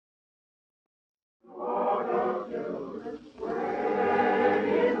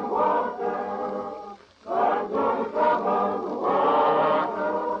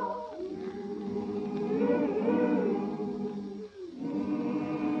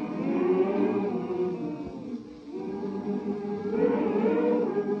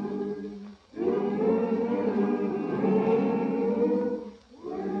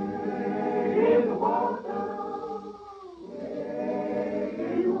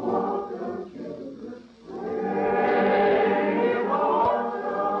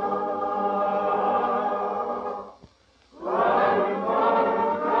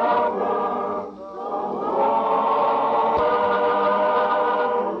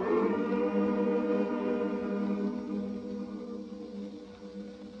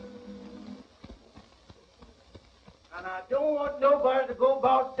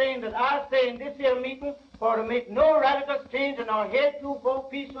For to make no radical change in our heretofore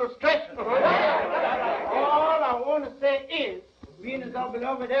peaceful stretching. All I want to say is, being as our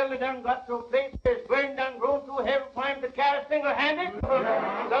beloved elder done got to a place where his burden done grown too heavy for him to carry single-handed,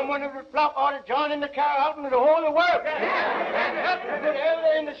 someone of the flock ought to join in the carry out into the holy work. And help the good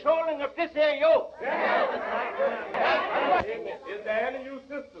elder in the shouldering of this here yoke. Is there any of you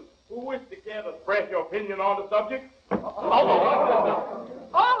sisters who wish to care to express your opinion on the subject? All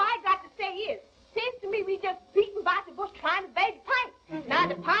I got to say is, seems to me we just beating about the bush trying to beg the pipe. Now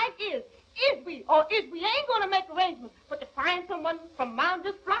the pipe is we ain't going to make arrangements, but to find someone from among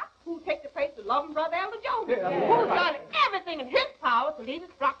this flock who'll take the place of loving Brother Elder Jones, who's done everything in his power to lead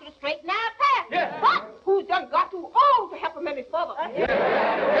his flock to the straight and narrow path, but who's done got too old to help him any further.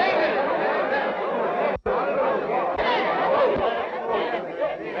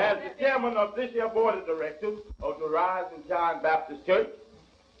 As the chairman of this year board of directors of the Rise and Shine Baptist Church,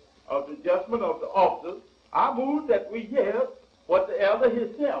 of the adjustment of the officers, I move that we hear what the elder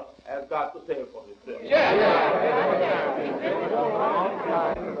himself has got to say for himself.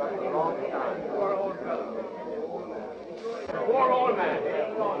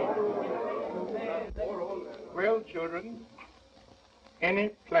 Well, children, any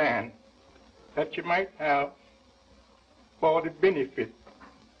plan that you might have for the benefit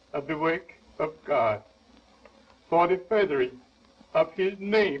of the work of God, for the furthering of his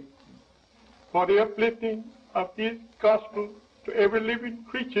name, for the uplifting of his gospel to every living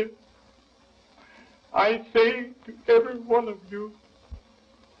creature, I say to every one of you,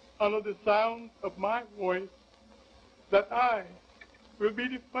 under the sound of my voice, that I will be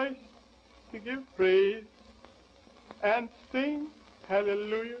the first to give praise and sing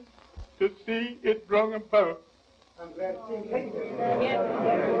hallelujah to see it brought about.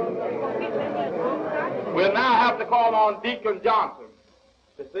 We'll now have to call on Deacon Johnson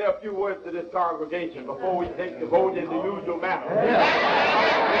to say a few words to this congregation before we take the vote in the usual manner.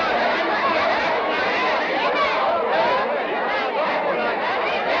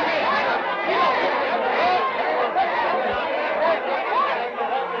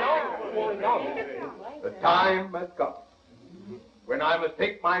 The time has come when I must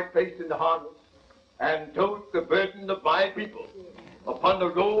take my place in the harvest and tote the burden of my people upon the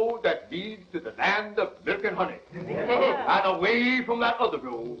road that leads to the land of milk and honey, and away from that other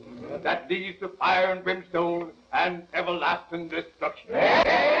road that leads to fire and brimstone and everlasting destruction.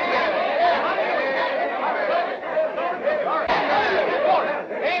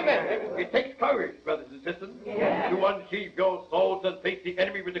 Amen. It takes courage, brothers and sisters, to unsheathe your swords and face the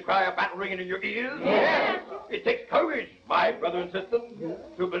enemy with the cry of battle ringing in your ears. It takes courage, my brother and sister,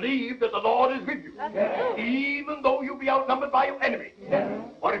 to believe that the Lord is with you, even though you be outnumbered by your enemy.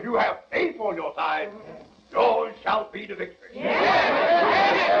 But if you have faith on your side, yours shall be the victory.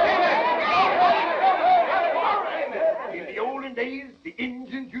 In the olden days, the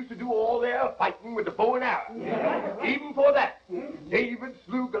Indians used to do all their fighting with the bow and arrow. Even for that, David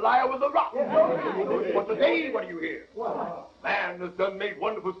slew Goliath with a rock. But today, what do you hear? Man has done made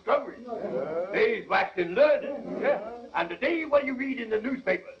wonderful discoveries. They's waxed in learning. And today, what do you read in the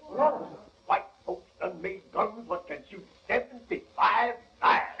newspapers? White folks done made guns what can shoot 75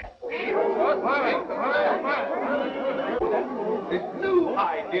 times. This new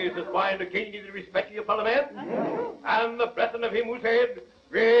ideas is flying to gain you the respect of your fellow men, and the blessing of him who said,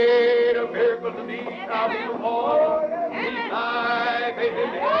 greater miracles than these shall be performed in thy faith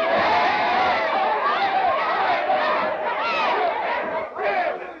in me.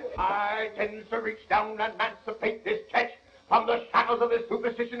 I tend to reach down and emancipate this church from the shackles of this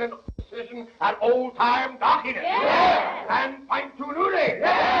superstition and old-time darkness, and find to a new day,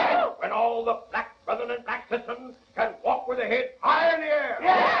 when all the black brethren and black sisters can walk with their heads high in the air,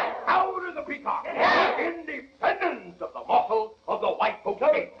 proud as a peacock, independent of the muscle of the white folks'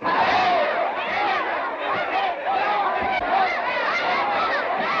 gate.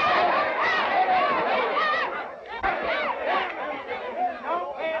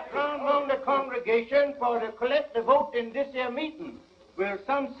 for to collect the vote in this here meeting. Will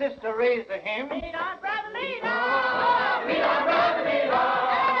some sister raise the hymn? Lead on, brother, lead on. Lead on, brother, lead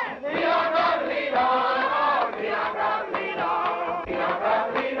on. Lead on, brother, lead on. Lead on, brother, lead on. Lead on,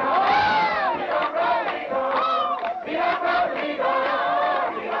 brother, lead on. Lead on, brother, lead on. Lead on, brother, lead on.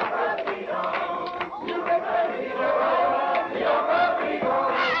 Lead on, brother, lead on. You better lead on. Lead on, brother, lead on.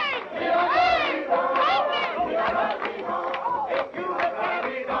 Lead on, brother, lead on. Lead on, brother, lead on. If you better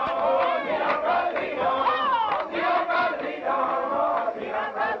lead on. Lead on, brother, lead on. Lead on,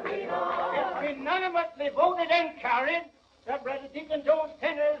 brother, lead on. It's been unanimously voted and carried that Brother Deacon Jones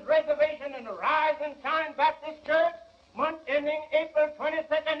tender his reservation in the Rise and Shine Baptist Church, month ending April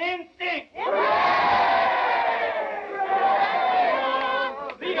 22nd instinct.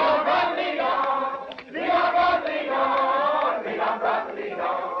 Lead on, brother, lead on. Lead on, brother, lead on. Lead on, brother, lead on.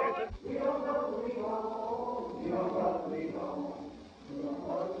 Lead on, brother, lead on. Lead on, brother, lead on.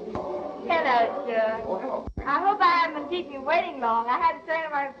 Hello, sir. I hope I haven't been keeping you waiting long. I had to turn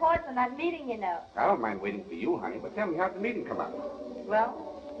in my reports on that meeting, you know. I don't mind waiting for you, honey, but tell me, how'd the meeting come out?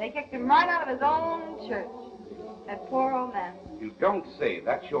 Well, they kicked him right out of his own church. That poor old man. You don't say.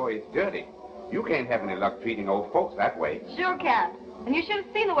 That sure is dirty. You can't have any luck treating old folks that way. Sure can't. And you should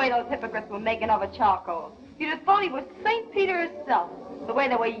have seen the way those hypocrites were making over charcoal. You'd have thought he was St. Peter himself, the way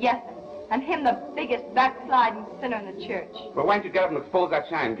they were yesing. And him the biggest backsliding sinner in the church. Well, why don't you get up and expose that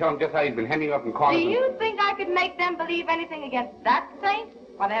shine and tell him just how he's been hanging up in corners? Do you think I could make them believe anything against that saint?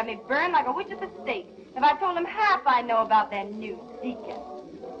 Why, they have me burned like a witch at the stake if I told them half I know about their new deacon.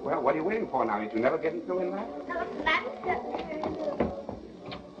 Well, what are you waiting for now? Did you never get into in that?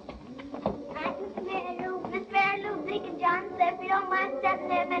 Miss Mary Lou, Deacon John said if you don't mind stepping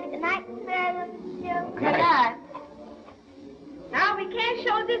there a minute. Good night, Miss Mary Lou. Good night. Now, we can't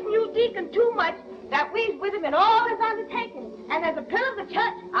show this new deacon too much that we's with him in all his undertakings. And as a pillar of the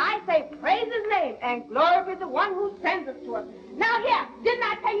church, I say praise his name and glory be the one who sends us to us. Now, here, didn't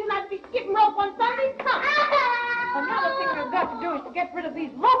I tell you not to be skipping rope on Sundays? Come. Another thing we've got to do is to get rid of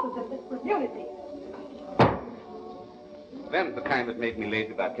these locusts in this community. Them's the kind that make me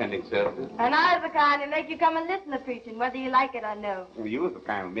lazy about attending services. And I's the kind that make you come and listen to preaching, whether you like it or no. Well, you was the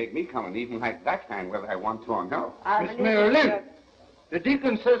kind that make me come and even like that kind, whether I want to or no. Miss Mary Lou, the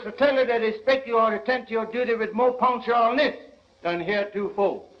deacon says to tell you that he expect you ought to attend to your duty with more punctualness than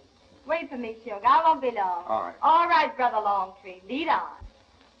heretofore. Wait for me, Sugar. I won't be long. All right. All right, Brother Longtree. Lead on.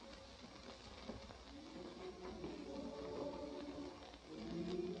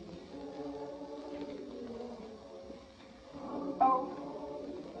 Oh,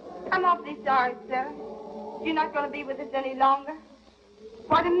 I'm awfully sorry, sir. You're not going to be with us any longer.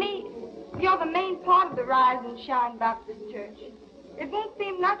 Why, to me, you're the main part of the Rise and Shine Baptist Church. It won't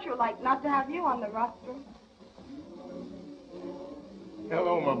seem natural-like not to have you on the roster.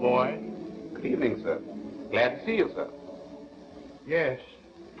 Hello, my boy. Good evening, sir. Glad to see you, sir. Yes.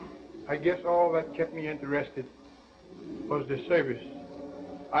 I guess all that kept me interested was the service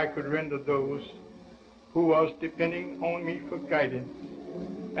I could render those who was depending on me for guidance.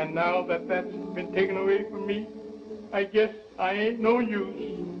 And now that that's been taken away from me, I guess I ain't no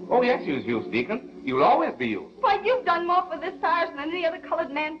use. Oh, yes, you's used, Deacon. You'll always be used. Why, you've done more for this parish than any other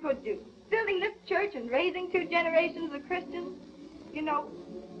colored man could do. Building this church and raising 2 generations of Christians. You know,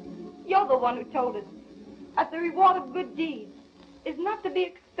 you're the one who told us that the reward of good deeds is not to be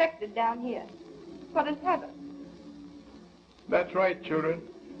expected down here, but in heaven. That's right, children.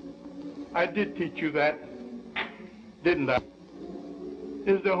 I did teach you that, didn't I?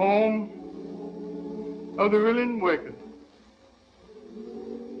 Is the home of the willing worker.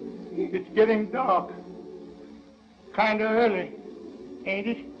 It's getting dark. Kind of early, ain't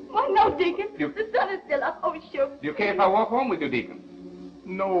it? Why, no, Deacon. The sun is still up. Oh, sure. Do you care if I walk home with you, Deacon?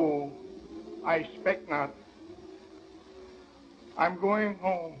 No, I expect not. I'm going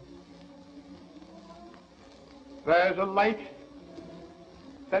home. There's a light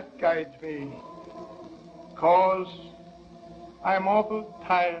that guides me, 'cause I'm awful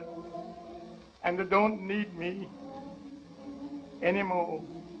tired, and they don't need me anymore.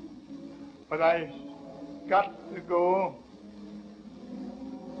 But I got to go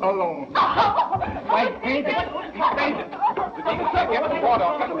alone. Why, ain't it? He's fainted. The Deacon said, get the water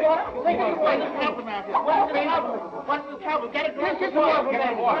off. Get a glass of water. Get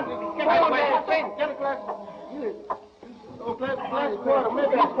a water. Get a glass. Oh, glass of water.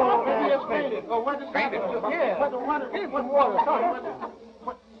 Maybe it's fainted. Oh, what is fainted? Yeah. What water? Sorry.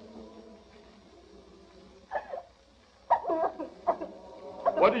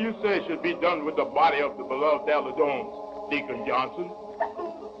 What do you say should be done with the body of the beloved Elder Jones, Deacon Johnson?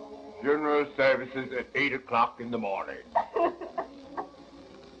 Funeral services at 8 o'clock in the morning.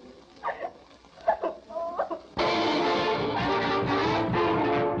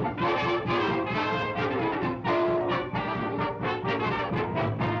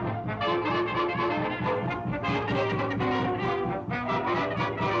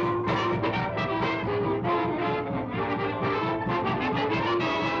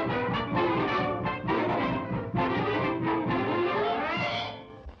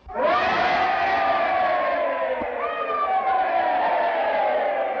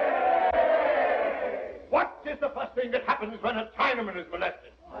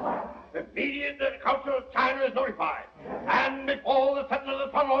 Immediately the Council of China is notified. And before the setting of the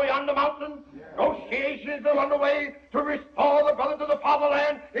sun over yonder mountain, negotiations are underway to restore the brother to the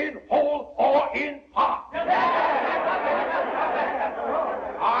fatherland in whole or in part.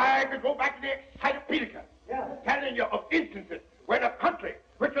 I could go back to the encyclopedia, telling you of instances where the country,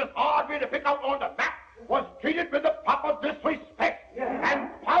 which was hardly to pick out on the map, was treated with the proper disrespect, and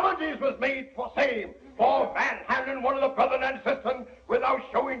apologies was made for same, for manhandling one of the brother and sister without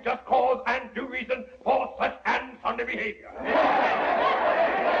showing just cause and due reason for such and sundry behavior.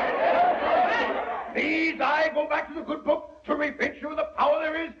 These I go back to the good book to revenge you of the power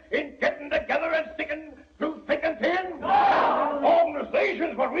there is in getting together and sticking through thick and thin.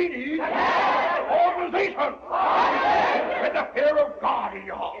 Organization's what we need. Organization. With the fear of God in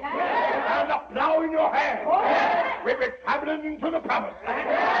your heart. And the plow in your hand. We'll be traveling to the promised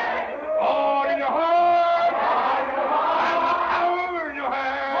land. God in your heart. And the power in your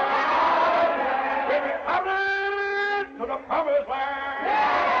hand. We'll be traveling to the promised land.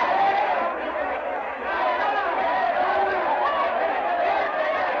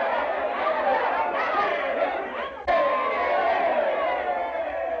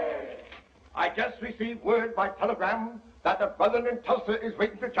 I just received word by telegram that the brethren in Tulsa is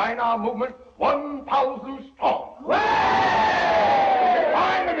waiting to join our movement 1,000 strong.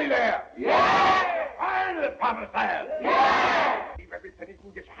 Finally there! Yeah! Finally the promised land! Yeah! Save every penny you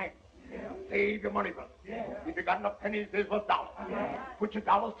can get your hands. Yeah. Save your money, brother. Yeah. If you got enough pennies, there's worth dollars. Yeah. Put your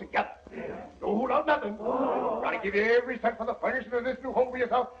dollars together. Yeah. Don't hold out nothing. Oh. Gotta give you every cent for the furnishing of this new home for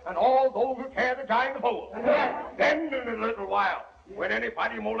yourself and all those who care to join the fold. Yeah. Then in a little while, when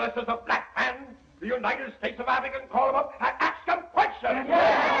anybody molests a black man, the United States of Africa can call him up and ask him questions.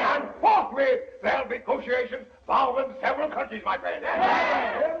 Yeah. And forthwith, there'll be negotiations involving several countries, my friend.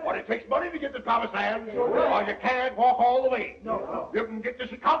 Yeah. But it takes money to get to the promised land, or you can't walk all the way. No. You can get to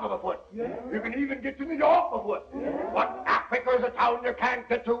Chicago afoot. Yeah. You can even get to New York afoot. Yeah. But Africa is a town you can't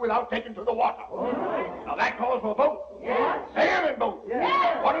get to without taking to the water. Yeah. Now that calls for a boat. Yeah. Sailing boat.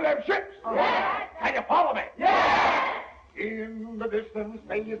 Yeah. One of them ships. Yeah. Can you follow me? Yeah. In the distance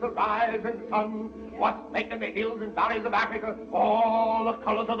fades the rising sun, what's making the hills and valleys of Africa all the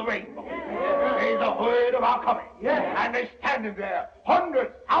colors of the rainbow. There's a word of our coming, and they're standing there,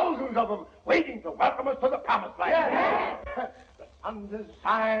 hundreds, thousands of them, waiting to welcome us to the promised land. The sun is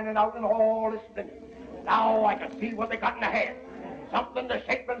shining out and all is splendid. Now I can see what they got in their hand. Something the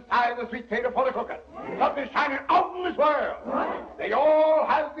shape and size of the sweet potato for the cooking. Something shining out in this world. They all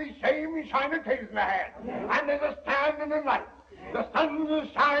have these same shining taters in their hand. And there's a stand in the light. The sun is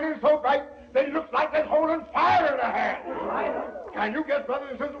shining so bright, they look like they're holding fire in their hand. Can you guess, brothers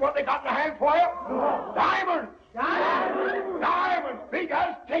and sisters, what they got in their hand for you? Diamonds! Diamonds! Big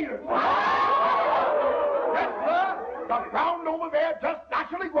as taters! Yes, sir. The ground over there just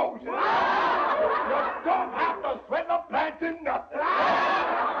naturally grows. You don't have to sweat a planting nothing.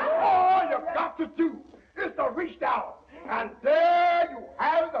 All you've got to do is to reach down, and there you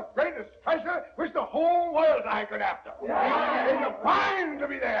have the greatest treasure which the whole world's anchored after. In the prime to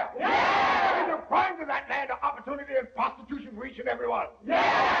be there. In the prime of that land of opportunity and prostitution for each and every one.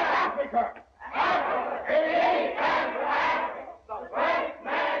 Africa. A stands for Africa, the white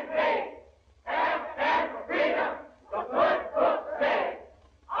man's day. M stands for freedom, the good book says.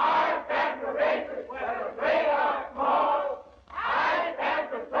 R stands for races, whether great or small. I stand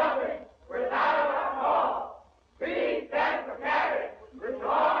for suffering without a call. B stands for carriage, which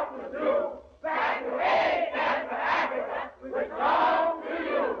belongs to do. Back to A stands for Africa, which belongs to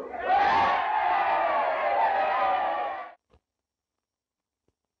you.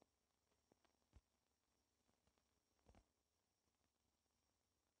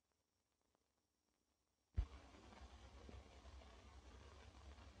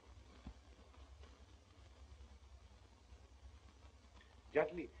 Judge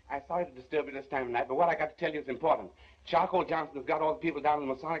Lee, I'm sorry to disturb you this time of night, but what I got to tell you is important. Charcoal Johnson has got all the people down in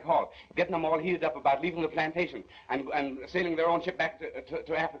the Masonic Hall, getting them all heated up about leaving the plantation and sailing their own ship back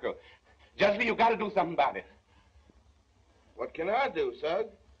to Africa. Judge Lee, you got to do something about it. What can I do, Sug?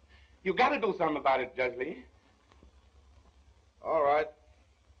 You got to do something about it, Judge Lee. All right.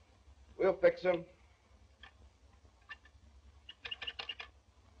 We'll fix him.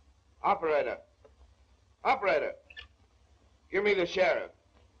 Operator. Operator. Give me the sheriff.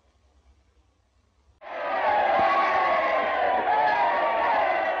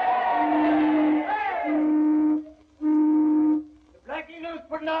 The Black Eagle's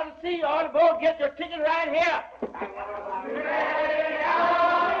putting out to sea. All aboard, get your ticket right here. I want to be ready. I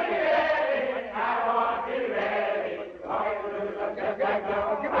want to be ready. I want to be ready.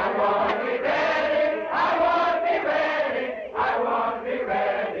 I want to be ready. I want to be ready. I want to be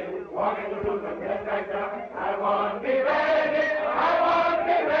ready.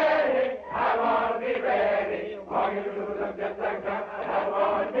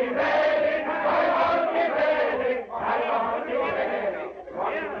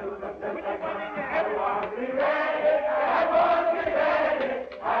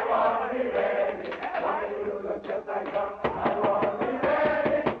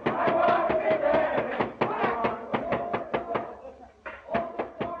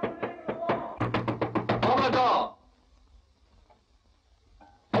 the door.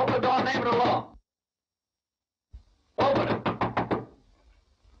 Open the door, name of the law. Open it.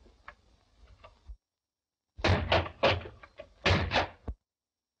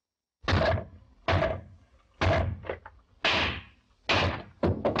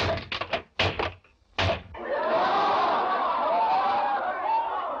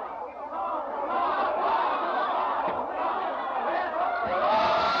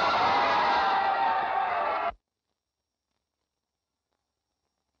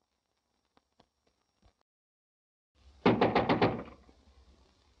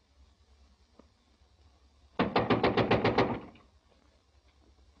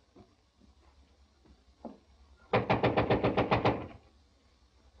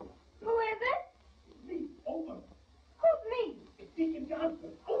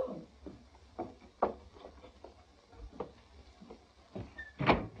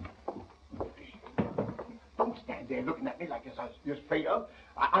 Don't stand there looking at me like you're afraid of.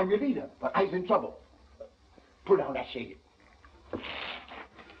 I'm your leader, but I's in trouble. Pull down that shade.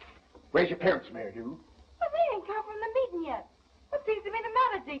 Where's your parents, Mary Lou? Well, they ain't come from the meeting yet. What seems to be the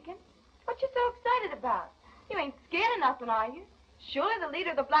matter, Deacon? What you so excited about? You ain't scared of nothing, are you? Surely the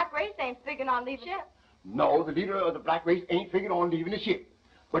leader of the black race ain't figuring on leaving the ship. No, the leader of the black race ain't figuring on leaving the ship.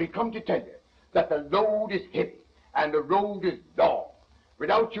 But he come to tell you that the load is heavy and the road is long.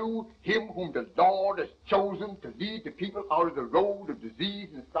 Without you, him whom the Lord has chosen to lead the people out of the road of disease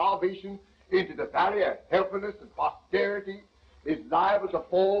and starvation into the valley of helpfulness and posterity is liable to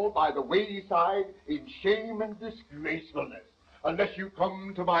fall by the wayside in shame and disgracefulness unless you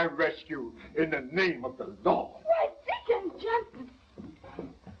come to my rescue in the name of the Lord. Why, Deacon Johnson,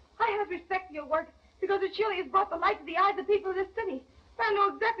 I have respect for your work because it surely has brought the light to the eyes of the people of this city. I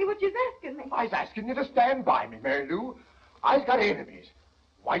know exactly what you're asking me. I's asking you to stand by me, Mary Lou. I's got enemies.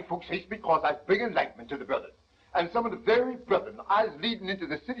 White folks hate me because I bring enlightenment to the brothers. And some of the very brethren I's leading into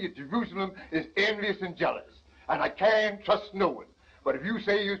the city of Jerusalem is envious and jealous. And I can't trust no one. But if you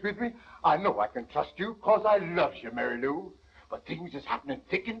say you's with me, I know I can trust you because I loves you, Mary Lou. But things is happening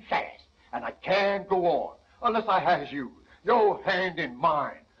thick and fast. And I can't go on unless I has you, your hand in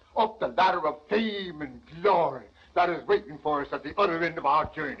mine, up the ladder of fame and glory that is waiting for us at the other end of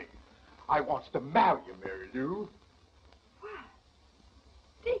our journey. I wants to marry you, Mary Lou.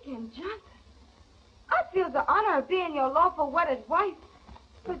 Deacon Johnson, I feel the honor of being your lawful wedded wife.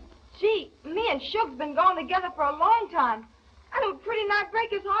 But, gee, me and Suge's been going together for a long time. And it would pretty nigh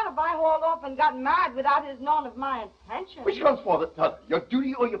break his heart if I hauled off and got married without his knowing of my intention. Which comes for the t'other, your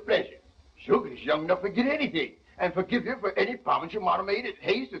duty or your pleasure? Suge is young enough to forget anything and forgive you for any promise you might have made at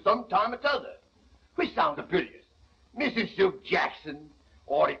haste at some time or t'other. Which sounds the prettiest, Mrs. Suge Jackson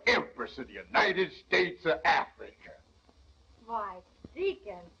or the Empress of the United States of Africa? Why,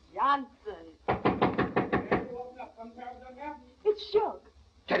 Deacon Johnson. It's Suge.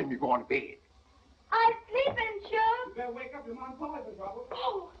 Tell him you're going to bed. I'm sleeping, Suge. You better wake up, your mom Paul's in trouble.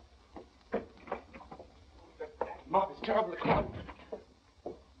 Oh. Mom, it's terrible.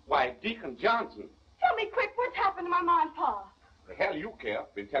 Why, Deacon Johnson. Tell me quick, what's happened to my ma and pa? The hell you care.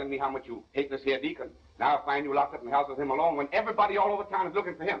 Been telling me how much you hate this here Deacon. Now I find you locked up in the house with him alone when everybody all over town is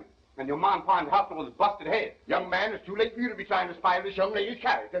looking for him. And your ma and pa in the hospital with busted heads. Young man, it's too late for you to be trying to spy on this young lady's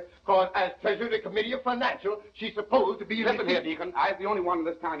character, because as treasurer of the Committee of Financial, she's supposed to be... Listen here, Deacon. I'm the only one in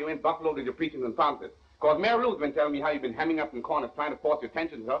this town you ain't buffaloed your preachings and promises. Because Mary Lou's been telling me how you've been hemming up in corners trying to force your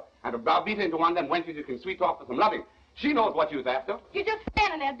attention to her and to browbeat her into one of them wenches you can sweet talk for some loving. She knows what you was after. You're just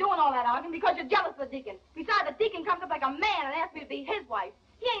standing there doing all that arguing because you're jealous of the Deacon. Besides, the Deacon comes up like a man and asks me to be his wife.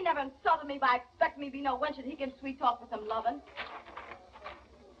 He ain't never insulted me by expecting me to be no wench that he can sweet talk for some loving.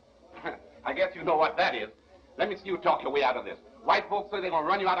 I guess you know what that is. Let me see you talk your way out of this. White folks say they're going to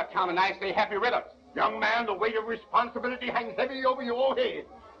run you out of town and I say happy riddance. Young man, the weight of responsibility hangs heavy over your head.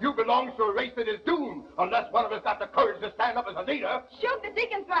 You belong to a race that is doomed unless one of us got the courage to stand up as a leader. Shoot, the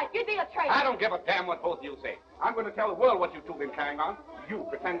Deacon's right. You'd be a traitor. I don't give a damn what both of you say. I'm going to tell the world what you two been carrying on. You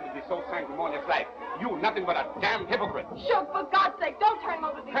pretending to be so sanctimonious like. You nothing but a damn hypocrite. Shoot, for God's sake, don't turn him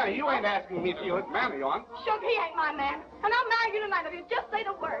over to the Hey, you ain't asking me to you. It's man you on. Shoot, he ain't my man. And I'll marry you tonight if you just say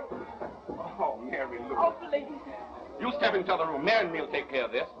the word. Oh, Mary Lou. Oh, please. You step into the room. Mary and me'll take care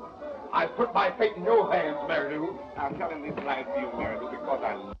of this. I put my fate in your hands, Mary Lou. I'll tell him these lies to you, Mary Lou, because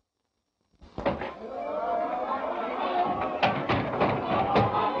I love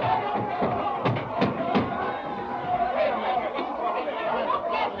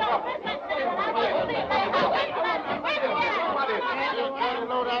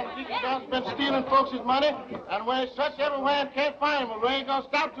been stealing folks' money, and when it's such everywhere and can't find him, we ain't gonna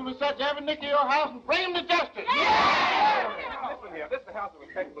stop till we search every nick of your house and bring him to justice. Listen here, here. This is the house of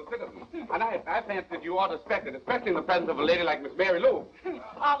respectable citizens. And I fancy that you ought to respect it, especially in the presence of a lady like Miss Mary Lou.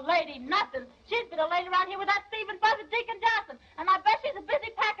 A lady, nothing. She's been a lady around here with that Stephen Buzzard Deacon Johnson. And I bet she's a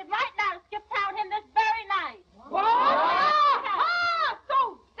busy packing right now to skip town with him this very night. What?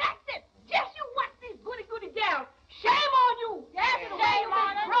 So that's it. Just you watch these goody-goody gals. Shame on you. Yes, shame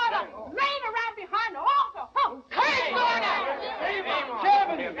on us. Brother, laying around behind the altar. Curse on us.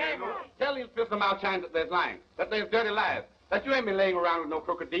 Tell these pistol mouth shines that there's lying, that there's dirty lies, that you ain't been laying around with no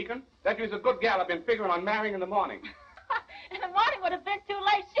crooked deacon, that you's a good gal I've been figuring on marrying in the morning. In the morning would have been too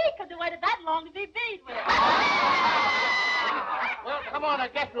late. She couldn't have waited that long to be beat with. Well, come on, I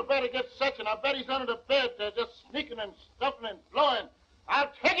guess we better get searching. I bet he's under the bed there, just sneaking and stuffing and blowing.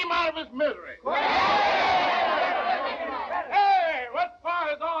 I'll take him out of his misery. Hey, what for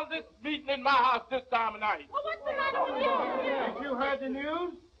is all this meeting in my house this time of night? Well, what's the matter with you? Have you heard the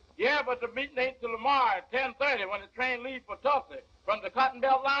news? Yeah, but the meeting ain't till tomorrow at 10:30 when the train leaves for Tulsa from the Cotton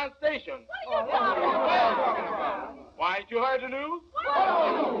Belt Line station. What are you talking about? Why, ain't you heard the news?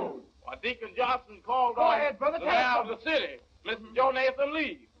 Oh. Well, Deacon Johnson called Go on ahead, brother, the tell mayor us of the city, Mr. Joe Nathan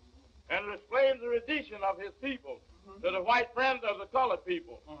Leab, and explained the rendition of his people to the white friends of the colored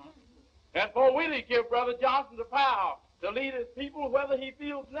people. And for Willie give Brother Johnson the power to lead his people whether he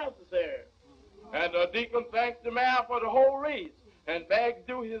feels necessary. And the deacon thanks the mayor for the whole race and begs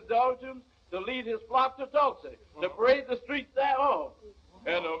due his diligence to lead his flock to Tulsa, to parade the streets thereof.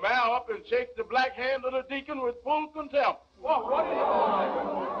 And the mayor up and shakes the black hand of the deacon with full contempt. Well,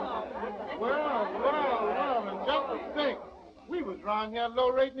 and just to think, we was around here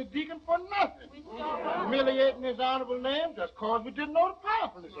low-rating the deacon for nothing. Humiliating his honorable name just cause we didn't know the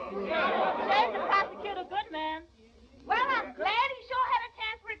powerfulness of it. There's the prosecutor, good man. Well, I'm glad he sure had a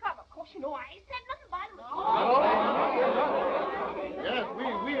chance to recover. Of course, you know, I ain't said nothing about him. Yes,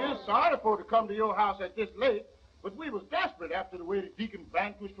 we is sorry for to come to your house at this late, but we was desperate after the way the deacon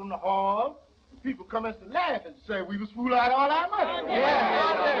vanquished from the hall. People come us to laugh and say we was fooling out all our money. Well,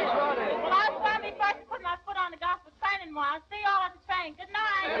 I'll try me first to put my foot on the gospel training more. I'll see y'all at the train. Good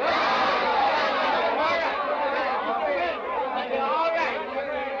night.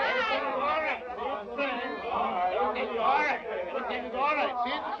 All right. See you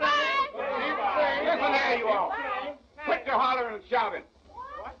at the train. Listen there, you all. Quit your hollering and shouting.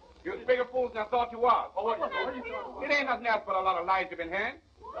 You're as big a fools than I thought you was. It ain't nothing else but a lot of lies you've been hearing.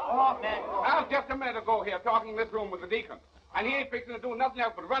 Oh, man. I was just a minute ago here talking in this room with the deacon, and he ain't fixing to do nothing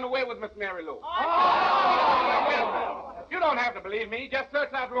else but run away with Miss Mary Lou. You don't have to believe me. Just search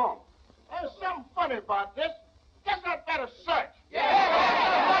that room. There's something funny about this. Guess I'd better search.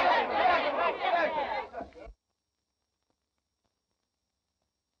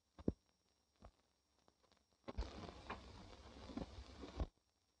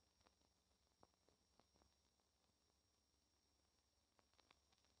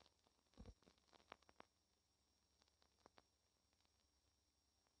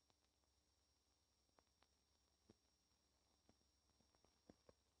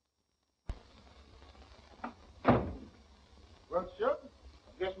 Well, sure.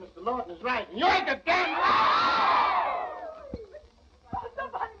 I guess Mr. Lawton is right. You ain't the damn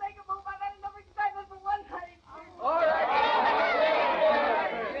Somebody make a move. I've had enough excitement for one night. All right.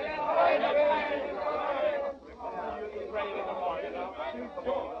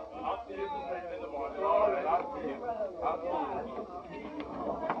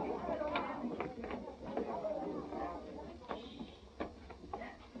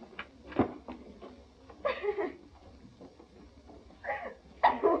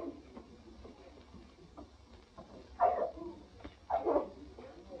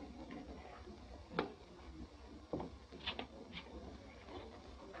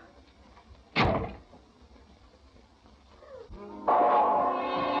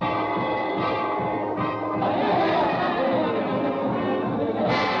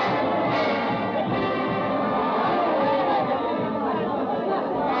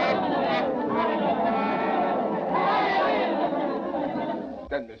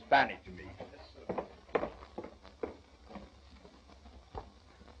 Send Miss Fanny to me.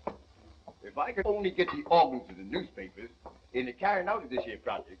 If I could only get the organs of the newspapers in the carrying out of this here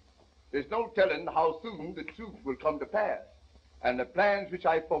project, there's no telling how soon the truth will come to pass, and the plans which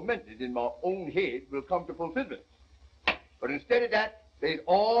I fomented in my own head will come to fulfillment. But instead of that, they's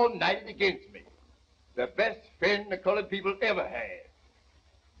all united against me. The best friend the colored people ever had.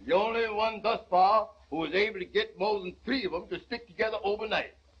 The only one thus far who was able to get more than 3 of them to stick together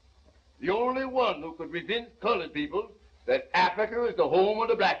overnight. The only one who could convince colored people that Africa is the home of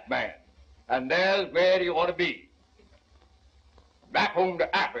the black man, and there's where he ought to be. Back home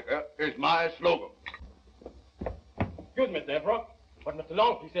to Africa is my slogan. Excuse me, Mr. Emperor, but Mr.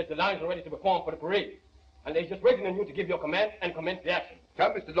 Longtree said the lines are ready to perform for the parade. And they're just waiting on you to give your command and commence the action. Tell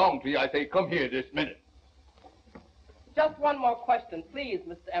Mr. Longtree I say come here this minute. Just one more question, please,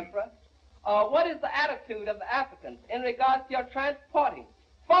 Mr. Emperor. What is the attitude of the Africans in regards to your transporting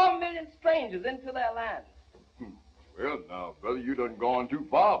 4 million strangers into their land? Well, now, brother, you done gone too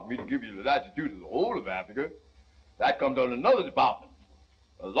far for me to give you the latitude of the whole of Africa. That comes on another department.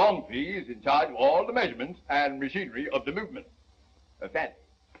 Longtree is in charge of all the measurements and machinery of the movement. Fancy.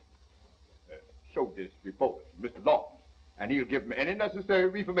 Show this report to Mr. Long, and he'll give him any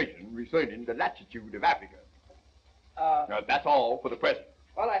necessary information concerning the latitude of Africa. Now, that's all for the present.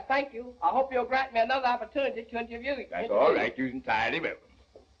 Well, I thank you. I hope you'll grant me another opportunity to interview you. That's all right. You're entirely welcome.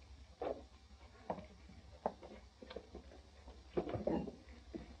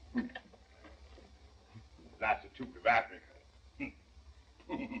 Latitude of Africa.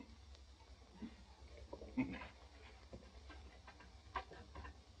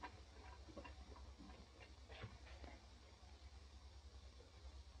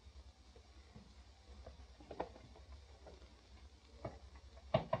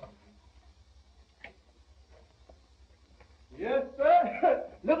 Yes, sir.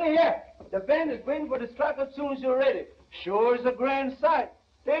 Look at here. The band is waiting for the strike as soon as you're ready. Sure is a grand sight.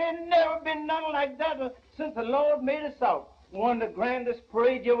 There ain't never been nothing like that since the Lord made us out. One of the grandest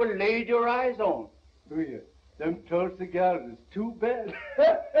parades you ever laid your eyes on. Oh, yeah. Them Tulsa gals is too bad.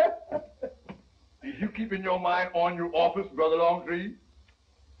 Is you keeping your mind on your office, Brother Longtree?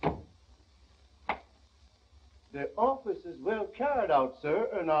 The office is well carried out, sir,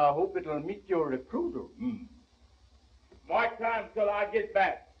 and I hope it'll meet your recruiter. Mark time till I get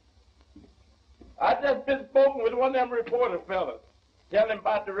back. I just been spoken with one of them reporter fellas, telling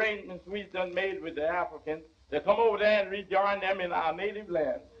about the arrangements we done made with the Africans to come over there and rejoin them in our native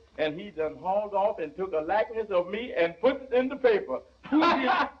land. And he done hauled off and took a likeness of me and put it in the paper. Who's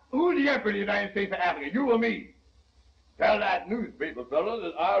the Emperor of the United States of Africa, you or me? Tell that newspaper fella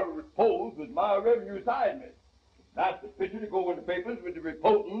that I repose with my revenue assignment. That's the picture to go in the papers with the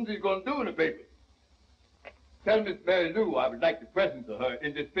reportings he's going to do in the papers. Tell Miss Mary Lou I would like the presence of her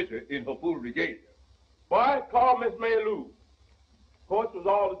in this picture in her full regalia. Why, call Miss Mary Lou. Of course, it was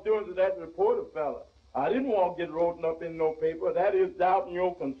all the doings of that reporter fella. I didn't want to get written up in no paper. That is doubting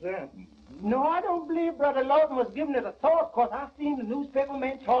your concern. No, I don't believe Brother Lawton was giving it a thought, because I seen the newspaper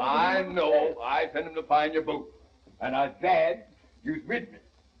man talking I know. I sent him to find your boat. And I'm glad you're with me.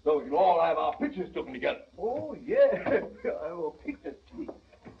 So you'll all have our pictures taken together. Oh, yeah. I will picture too.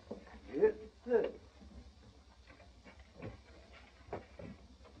 Yes, sir.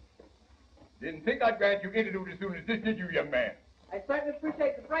 Didn't think I'd grant you interlude as soon as this did you, young man. I certainly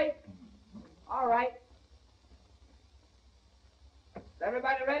appreciate the praise. All right. Is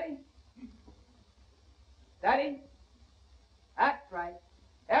everybody ready? Steady? That's right.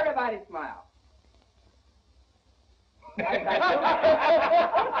 Everybody smile. Hey,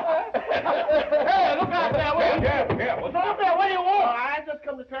 look out there. What's up there? What do you want? I just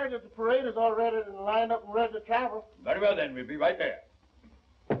come to tell you that the parade is all ready and lined up and ready to travel. Very well, then. We'll be right there.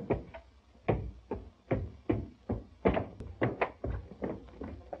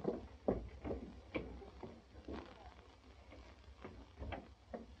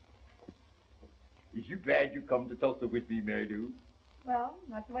 Is you glad you come to Tulsa with me, Mary Lou? Well,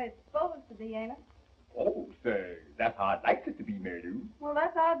 that's the way it's supposed to be, ain't it? Oh, say, that's how I'd like it to be, Mary Lou. Well,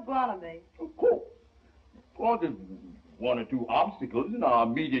 that's how it's gonna be. Of course. Well, there's one or two obstacles in our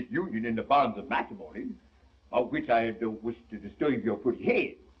immediate union in the bonds of matrimony, of which I don't wish to disturb your pretty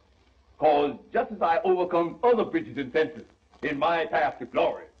head. Cause just as I overcome other bridges and fences in my path to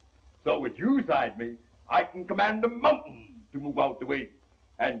glory, so with you side me, I can command the mountains to move out the way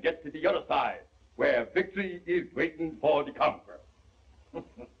and get to the other side, where victory is waiting for the conqueror.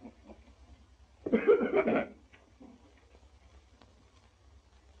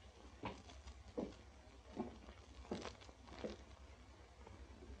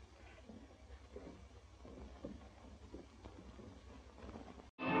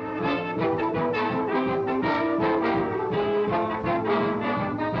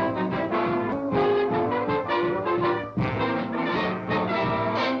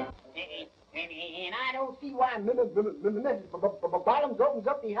 Mrs. Bottoms opens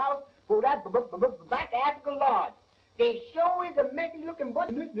up the house for that back African lodge. They sure is a making looking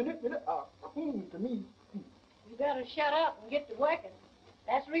bunch coon to me. You better shut up and get to working.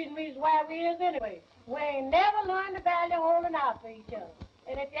 That's the reason why we is anyway. We ain't never learned the value of holding out for each other.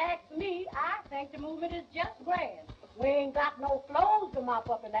 And if you ask me, I think the movement is just grand. We ain't got no flows to mop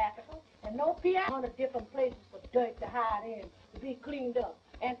up in Africa, and no piano 100 different places for dirt to hide in, to be cleaned up.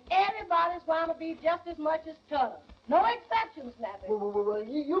 And everybody's going to be just as much as Turner. No exceptions, Snappy. Well,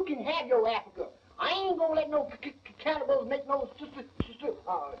 you can have your Africa. I ain't gonna let no cannibals make no sister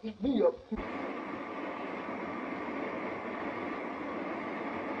eat me up.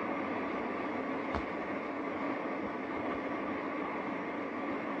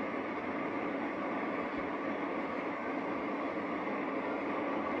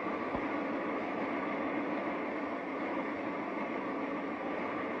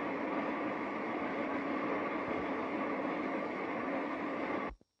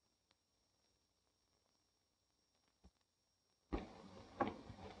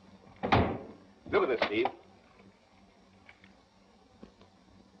 Look at this, Steve.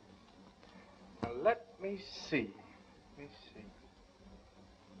 Now, let me see.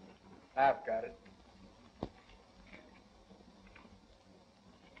 I've got it.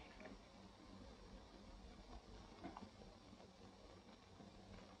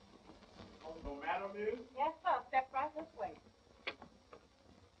 No matter, Miss? Yes, sir. Step right this way.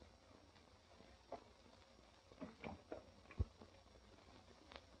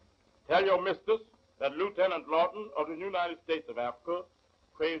 Tell your mistress that Lieutenant Lawton of the United States of Africa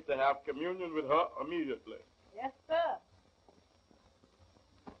craves to have communion with her immediately. Yes, sir.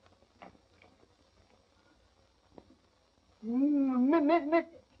 Miss,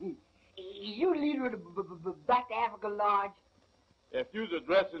 you leader of the Black Africa Lodge? If you's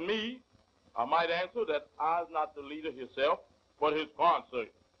addressing me, I might answer that I's not the leader himself, but his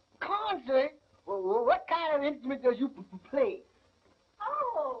concert. Concert? Well, what kind of instrument does you play?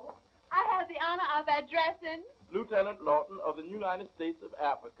 Oh, I have the honor of addressing. Lieutenant Lawton of the United States of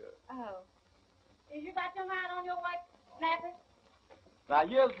Africa. Oh. Is you got your mind on your wife, Snappy? Now,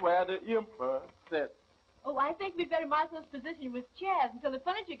 here's where the emperor sits. Oh, I think we'd better mark those positions with chairs until the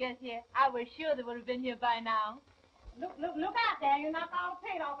furniture gets here. I was sure they would have been here by now. Look out there. You knocked all the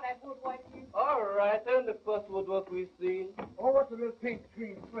paint off of that woodwork. All right, then the first woodwork we've seen. Oh, what's the little paint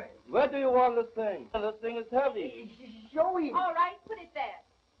between the frames? Where do you want this thing? This thing is heavy. Show him. All right, put it there.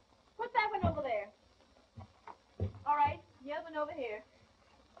 Put that one over there. All right, the other one over here.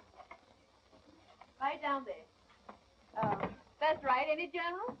 Right down there. That's right, ain't it,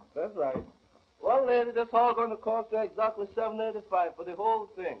 General? That's right. Well, lady, that's all going to cost you exactly $7.85 for the whole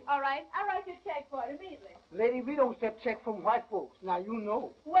thing. All right, I'll write you a check for it immediately. Lady, we don't accept checks from white folks. Now, you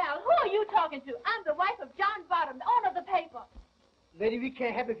know. Well, who are you talking to? I'm the wife of John Bottom, the owner of the paper. Lady, we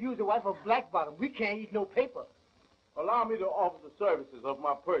can't have if you was the wife of Black Bottom. We can't eat no paper. Allow me to offer the services of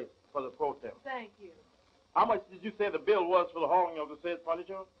my purse for the protest. Thank you. How much did you say the bill was for the hauling of the said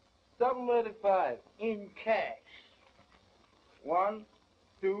furniture? $7.85. In cash. 1,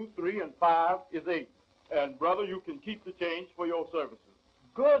 2, 3, and 5 is 8. And, brother, you can keep the change for your services.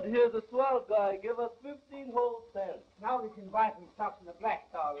 Good, here's a swell guy. Give us 15 whole cents. Now we can buy some stocks in the Black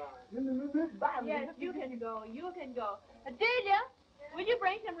Star line. Yes, you can go. You can go. Delia, will you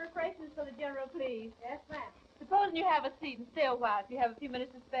bring some refreshments for the General, please? Yes, ma'am. Supposing you have a seat and stay a while if you have a few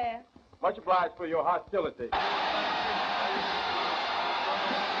minutes to spare. Much obliged for your hostility.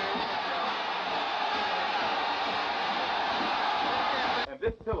 And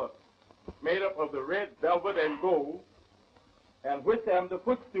this pillar, made up of the red velvet and gold, and which am the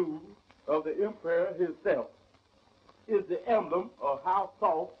footstool of the emperor himself, is the emblem of how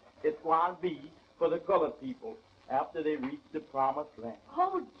soft it's going to be for the colored people after they reach the promised land.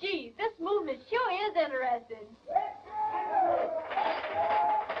 Oh, gee, this movement sure is interesting.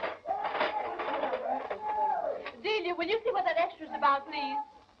 Delia, will you see what that extra's about, please?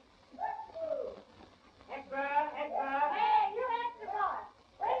 Extra. Hey, you extra boy.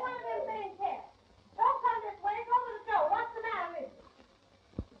 Bring one of them things here. Don't come this way. Go to the door. What's the matter with you?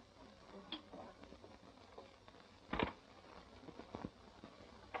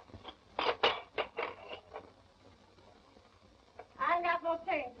 I ain't got no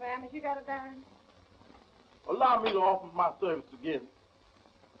change, ma'am. Have you got a dime? Allow me to offer my service again.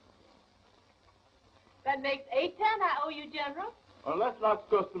 That makes $8.10 I owe you, General. Let's not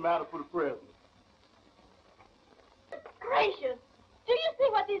discuss the matter for the present. Gracious! Do you see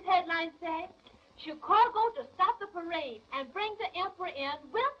what these headlines say? Chicago to stop the parade and bring the emperor in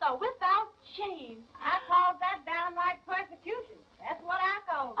with or without chains. I call that downright persecution. That's what I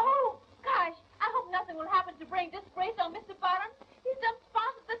call it. Oh, gosh. I hope nothing will happen to bring disgrace on Mr. Bottom. He's done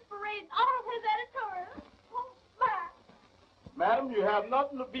sponsored this parade and all of his editorials. Oh, my. Madam, you have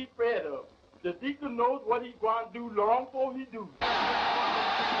nothing to be afraid of. The deacon knows what he's going to do long before he do.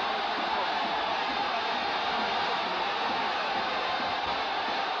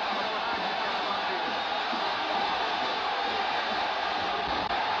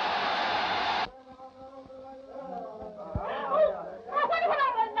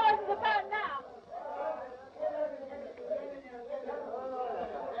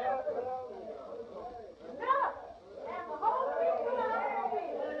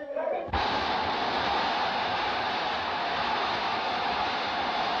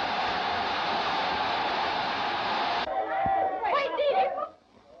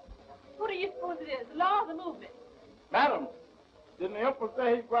 Madam, didn't the emperor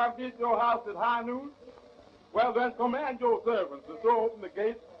say he'd go and visit your house at high noon? Well, then command your servants to throw open the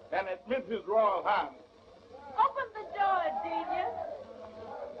gates and admit his royal highness. Open the door, Delia.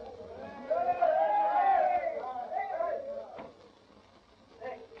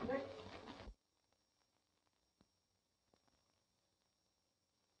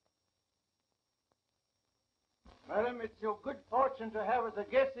 Madam, it's your good fortune to have as a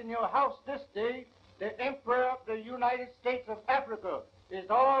guest in your house this day the Emperor of the United States of Africa. Is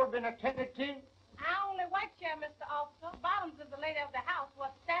all been attended to? I only wait here, Mr. Officer. Bottoms is the lady of the house,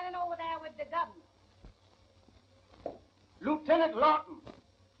 was standing over there with the governor. Lieutenant Lawton.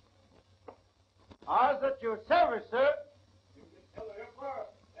 I was at your service, sir. You can tell the emperor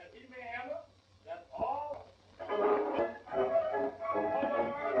that he may enter. That's all.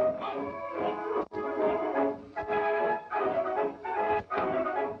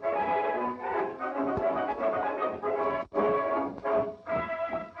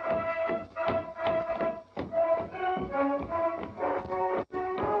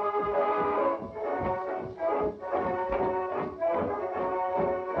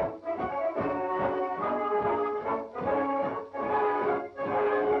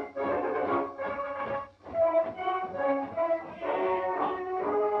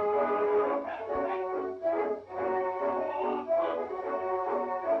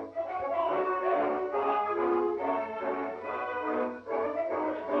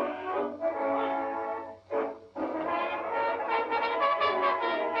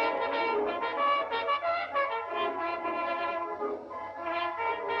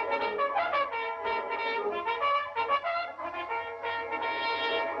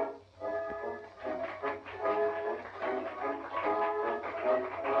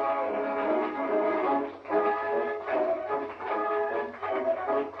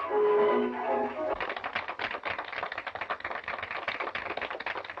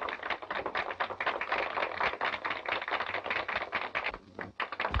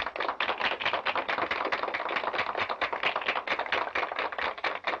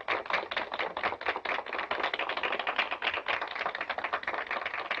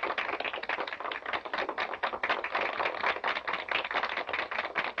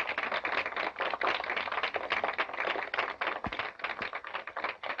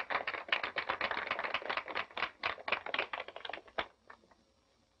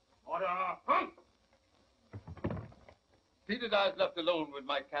 Pete and I was left alone with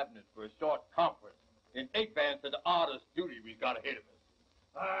my cabinet for a short conference in advance of the artist's duty we got ahead of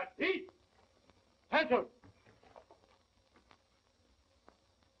us. Pete! Pencil!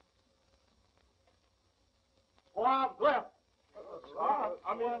 I've left.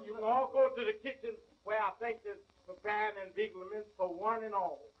 I mean, you can all go to the kitchen where I think there's preparing and vigilance for one and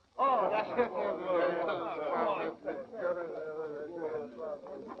all. Oh, that's good.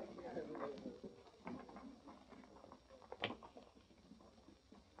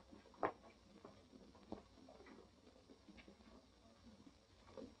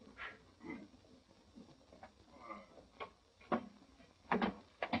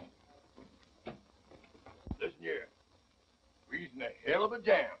 Listen here. We's in a hell of a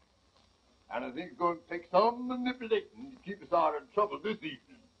jam. And I think it's going to take some manipulating to keep us out of trouble this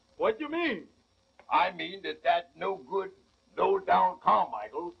evening. What do you mean? I mean that no good, low-down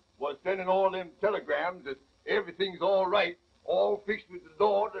Carmichael was sending all them telegrams that everything's all right, all fixed with the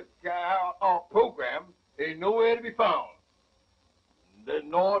Lord, our program ain't nowhere to be found. The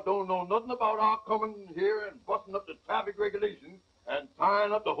Lord don't know nothing about our coming here and busting up the traffic regulations and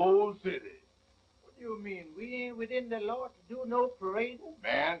tying up the whole city. What do you mean? We ain't within the law to do no parading?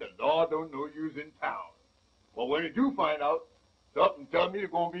 Man, the Lord don't know you's in town. But when you do find out, something tell me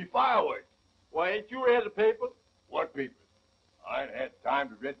there's going to be fireworks. Well, ain't you read the paper? What papers? I ain't had time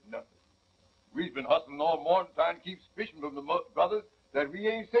to read nothing. We've been hustling all morning trying to keep suspicion from the brothers that we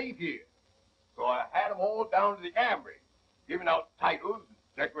ain't safe here. So I had them all down to the armory, giving out titles,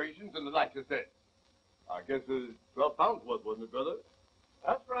 decorations, and the like of that. I guess it was 12 pounds worth, wasn't it, brother?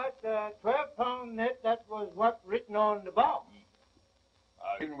 That's right, 12-pound net, that was what written on the box.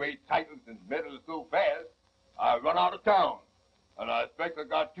 I didn't weigh titles and medals so fast, I run out of town. And I expect I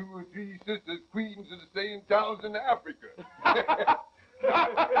got 2 or 3 sisters, queens of the same towns in Africa.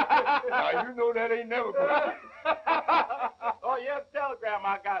 Now, you know that ain't never good. Oh, yeah, telegram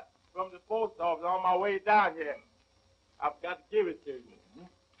I got from the post office on my way down here. I've got to give it to you.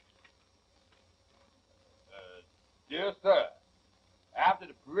 Dear sir, after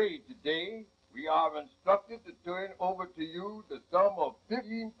the parade today, we are instructed to turn over to you the sum of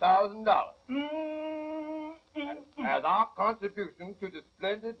 $15,000 as our contribution to the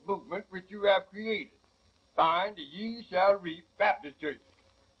splendid movement which you have created. find the Ye Shall Reap Baptist Church.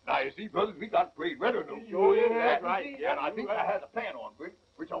 Now, you see, brothers, we got great revenue. Sure is, that's right. And I think I had a plan on it,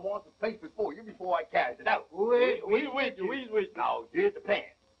 which I want to place before you before I carry it out. We with you. Now, here's the plan.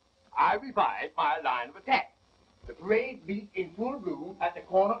 I revised my line of attack. The parade meets in full bloom at the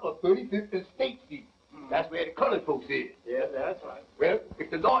corner of 35th and State Street. That's where the colored folks is. Yeah, that's right. Well, if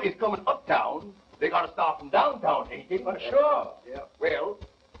the law is coming uptown, they got to start from downtown, ain't they? Sure. Yeah. Well,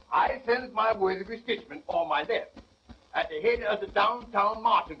 I sends my worthy constituent on my left at the head of the downtown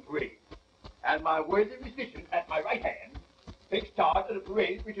marching parade, and my worthy musician at my right hand takes charge of the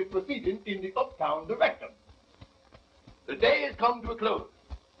parade which is proceeding in the uptown direction. The day has come to a close,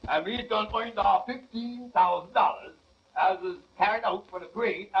 and we've done earned our $15,000 as was carried out for the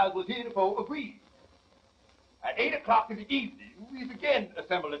parade as was heretofore agreed. At 8 o'clock in the evening, we again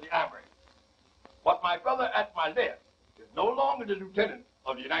assemble at the Armory. But my brother at my left is no longer the lieutenant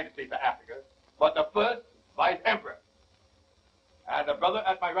of the United States of Africa, but the first vice emperor. And the brother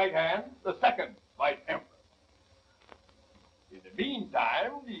at my right hand, the second vice emperor. In the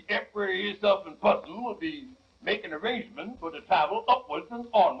meantime, the emperor himself in person will be making arrangements for the travel upwards and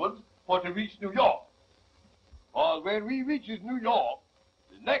onwards for to reach New York. For when we reaches New York,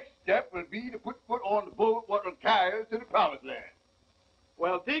 the next step will be to put foot on the boat what will carry us to the promised land.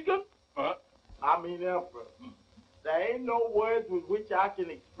 Well, Deacon, Emperor, there ain't no words with which I can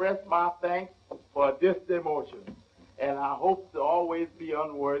express my thanks for this demotion, and I hope to always be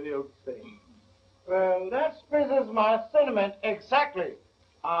unworthy of the same. Well, that expresses my sentiment exactly.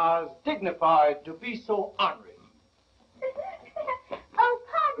 As dignified to be so honored. Oh,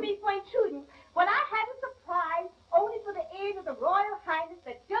 pardon me for intruding, but I have a surprise only for the ears of the Royal Highness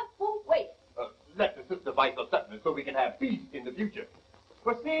that just won't wait. Let the sister vice a settlement so we can have peace in the future.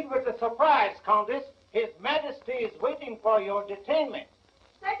 Proceed with the surprise, Countess. His Majesty is waiting for your detainment.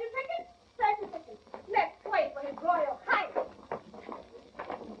 Second. Let's wait for His Royal Highness.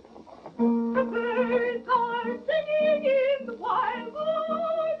 The birds are singing in the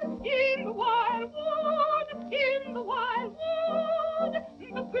wildwood, in the wildwood, in the wildwood.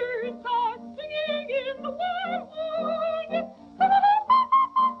 The birds are singing in the wildwood.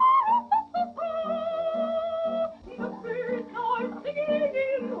 The birds are singing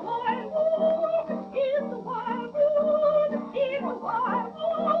in the wildwood, in the wildwood, in the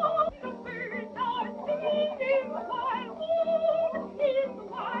wildwood. The birds are singing in the wildwood, in the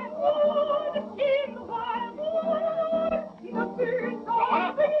wildwood, in the wildwood. The birds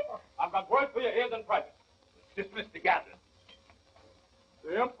are singing. I've got word for your ears in private. Dismiss the gathering.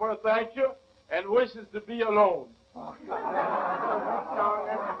 The Emperor thanks you and wishes to be alone.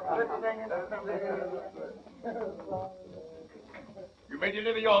 You may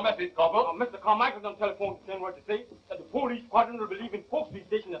deliver your message, Corporal. Mr. Carmichael's on telephone to send word to say that the police squadron will be leaving Polk Street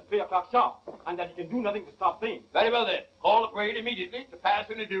Station at 3 o'clock sharp, and that he can do nothing to stop things. Very well, then. Call the parade immediately to pass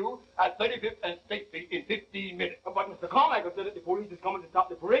in review at 35th and State Street in 15 minutes. But Mr. Carmichael said that the police is coming to stop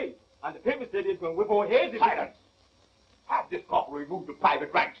the parade, and the paper said it's going to whip our heads. Silence! Have this corporal remove the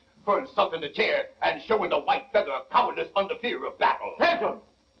private ranks for insulting the chair and showing the white feather of cowardice under fear of battle. Attention!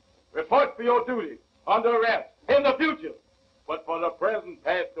 Report for your duty, under arrest, in the future. But for the present,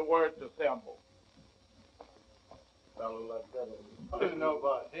 pass the word to Sambo. Fellow like that. I didn't know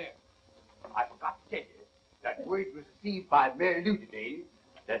about him. I forgot to tell you that word was received by Mary Lou today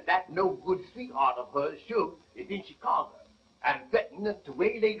that no good sweetheart of hers, Shug, is in Chicago and threatened to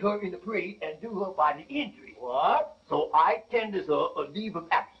waylay her in the parade and do her bodily injury. What? So I tenders her a leave of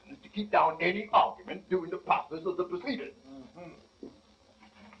absence to keep down any argument during the process of the proceedings.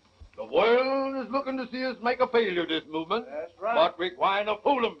 The world is looking to see us make a failure of this movement. That's right. But we require no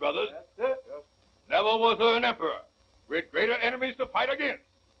fooling, brothers. That's it. Never was there an emperor with greater enemies to fight against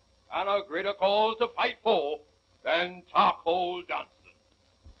and a greater cause to fight for than Charcoal Johnson.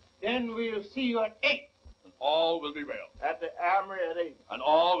 Then we'll see you at 8. And all will be well. At the Armory at 8. And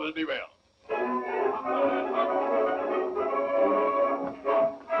all will be well.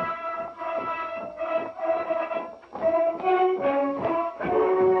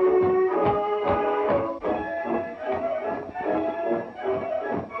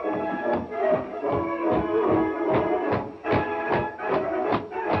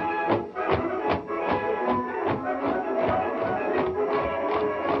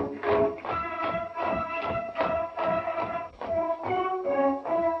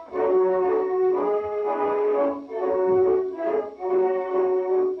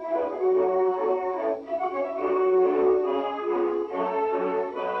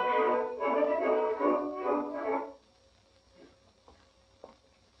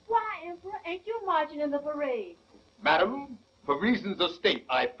 Marching in the parade. Madam, for reasons of state,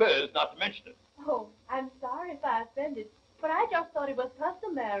 I first not to mention it. Oh, I'm sorry if I offended, but I just thought it was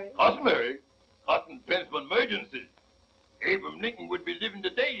customary. Customary? Custom depends on emergencies. Abraham Lincoln would be living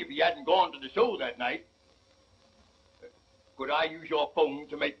today if he hadn't gone to the show that night. Could I use your phone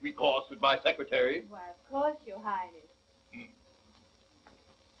to make recourse with my secretary? Why, of course, Your Highness.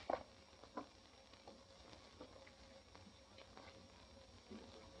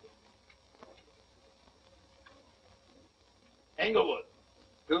 Englewood,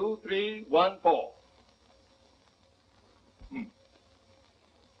 2314.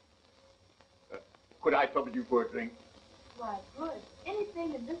 Could I trouble you for a drink? Why, good.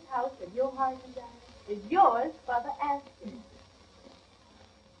 Anything in this house that your heart desires is yours for the asking.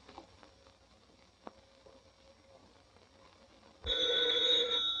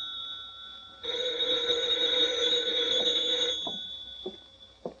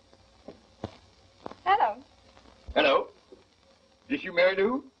 Hello. Hello. This you, Mary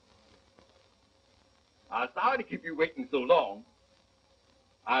Lou? I'm sorry to keep you waiting so long.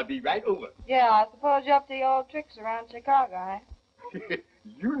 I'll be right over. Yeah, I suppose you're up to your old tricks around Chicago, eh?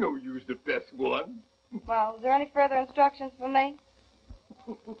 You know you's the best one. Well, is there any further instructions for me?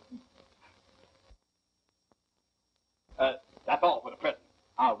 That's all for the present.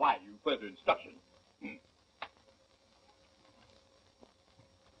 I'll wire you further instructions.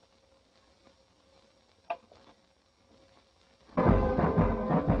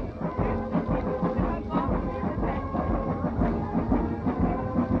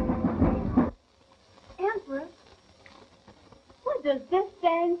 Emperor, what does this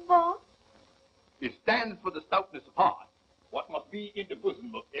stand for? It stands for the stoutness of heart. What must be in the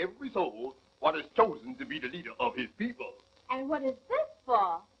bosom of every soul, what is chosen to be the leader of his people. And what is this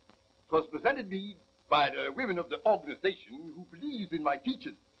for? 'Twas presented me by the women of the organization who believes in my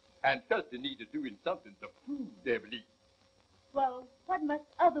teaching and felt the need of doing something to prove their belief. Well, what must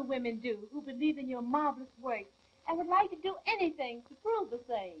other women do who believe in your marvelous work and would like to do anything to prove the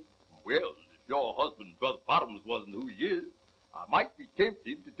same? Well, if your husband, Brother Bottoms, wasn't who he is, I might be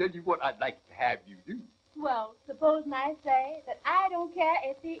tempted to tell you what I'd like to have you do. Well, supposing I say that I don't care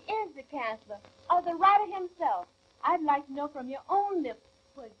if he is the chancellor or the writer himself. I'd like to know from your own lips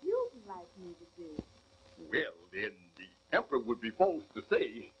what you'd like me to do. Well, then the emperor would be forced to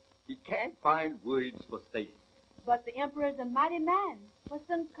say he can't find words for saying. But the emperor is a mighty man, who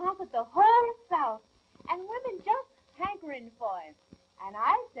soon conquered the whole South, and women just hankering for him. And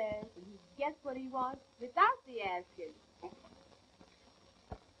I says that he gets what he wants without the asking.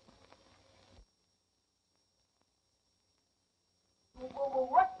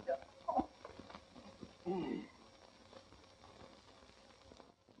 What the?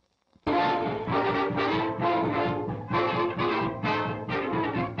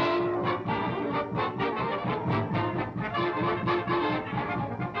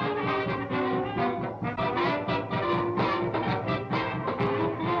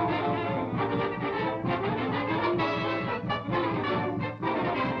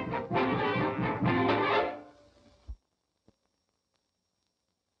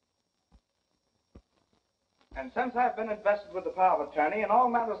 And since I've been invested with the power of attorney in all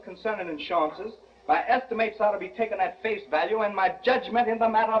matters concerning insurances, my estimates ought to be taken at face value and my judgment in the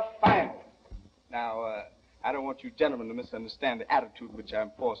matter final. Now, I don't want you gentlemen to misunderstand the attitude which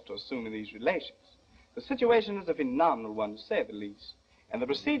I'm forced to assume in these relations. The situation is a phenomenal one, to say the least, and the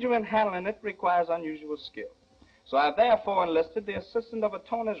procedure in handling it requires unusual skill. So I therefore enlisted the assistance of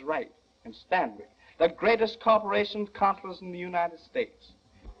attorneys Wright and Stanwyck, the greatest corporation counselors in the United States.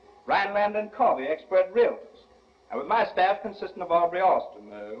 Rhineland and Corby, expert realtors. And with my staff consisting of Aubrey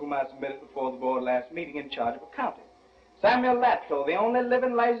Austin, whom I submitted before the board last meeting in charge of accounting. Samuel Latlow, the only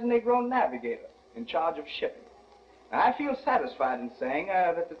living licensed Negro navigator, in charge of shipping. Now, I feel satisfied in saying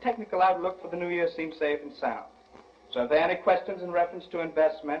that the technical outlook for the new year seems safe and sound. So if there are any questions in reference to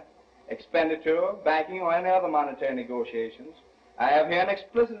investment, expenditure, banking, or any other monetary negotiations, I have here an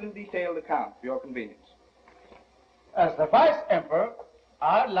explicit and detailed account for your convenience. As the Vice Emperor,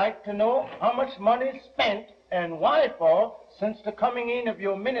 I'd like to know how much money is spent and why for since the coming in of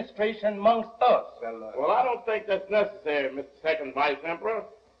your administration amongst us. Well, I don't think that's necessary, Mr. Second Vice Emperor.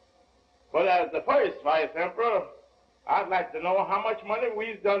 But as the first Vice Emperor, I'd like to know how much money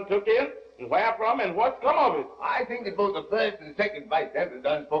we've done took in and where from and what's come of it. I think that both the first and second Vice Emperor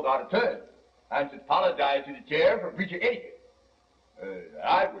done spoke out of turn. I should apologize to the chair for preacher etiquette.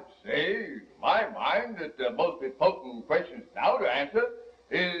 I would say, to my mind, that the most important question now to answer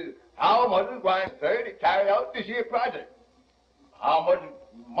is how much is going to carry out this year's project? How much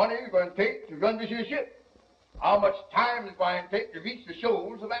money is going to take to run this year's ship? How much time is going to take to reach the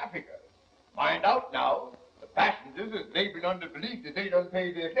shoals of Africa? Find out now, the passengers is laboring under the belief that they don't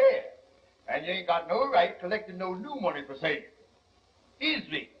pay their fare. And you ain't got no right collecting no new money for saving. Is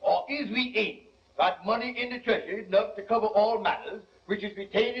we, or is we ain't, got money in the treasury enough to cover all matters, which is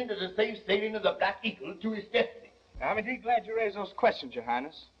retained into the safe sailing of the Black Eagle to his destiny? I'm indeed glad you raised those questions, Your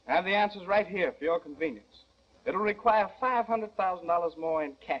Highness. I have the answers right here for your convenience. It'll require $500,000 more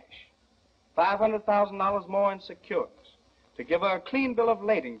in cash, $500,000 more in securities, to give her a clean bill of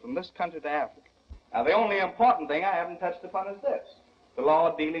lading from this country to Africa. Now, the only important thing I haven't touched upon is this, the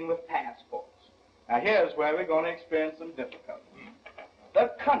law dealing with passports. Now, here's where we're going to experience some difficulty.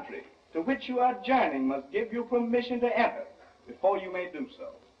 The country to which you are journeying must give you permission to enter before you may do so.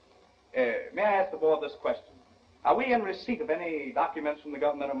 May I ask the board this question? Are we in receipt of any documents from the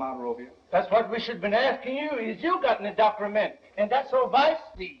government of Monrovia? That's what we should have been asking you. Is you got any document? And that's so vice?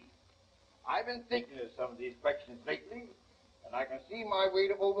 See, I've been thinking of some of these questions lately, and I can see my way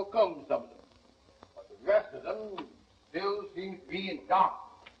to overcome some of them. But the rest of them still seem to be in dark.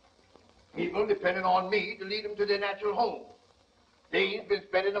 People depending on me to lead them to their natural home. They've been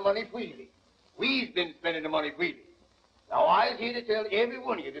spending the money freely. We've been spending the money freely. Now, I's here to tell every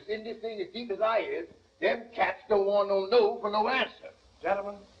one of you that's in this thing as deep as I is, them cats don't want no no for no answer.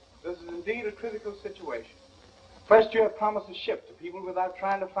 Gentlemen, this is indeed a critical situation. First, you have promised a ship to people without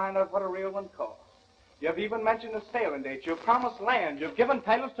trying to find out what a real one costs. You have even mentioned a sailing date. You've promised land. You've given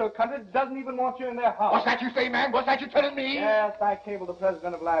titles to a country that doesn't even want you in their house. What's that you say, man? What's that you telling me? Yes, I cabled the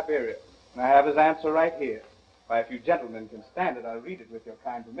president of Liberia. And I have his answer right here. Why, if you gentlemen can stand it, I'll read it with your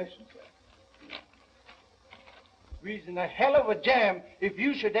kind permission, sir. We's in a hell of a jam if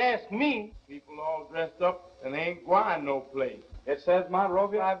you should ask me. People all dressed up and they ain't going no place. It says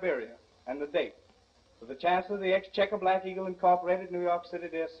Monrovia, Liberia, and the date. To the Chancellor of the Exchequer, Black Eagle Incorporated, New York City,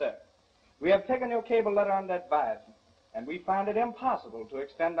 dear sir. We have taken your cable letter under advisement, and we find it impossible to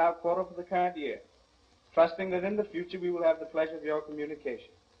extend our quota for the current year. Trusting that in the future we will have the pleasure of your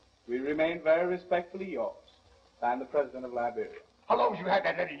communication. We remain very respectfully yours. I'm the president of Liberia. How long have you had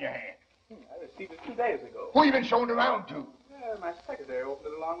that letter in your hand? I received it 2 days ago. Who you been showing it around to? My secretary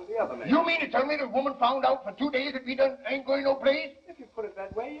opened it along with the other man. You mean to tell me the woman found out for 2 days that we done ain't going no place? If you put it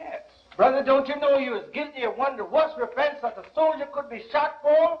that way, yes. Brother, don't you know you was guilty of wonder what's offense that a soldier could be shot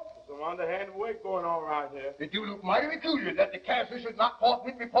for? Some underhanded work going on around here. It do look mighty peculiar that the council should not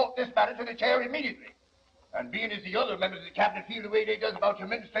forthwith report this matter to the chair immediately. And being as the other members of the cabinet feel the way they does about your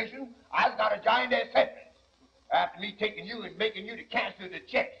administration, I've got to join their sentiments. After me taking you and making you to cancel the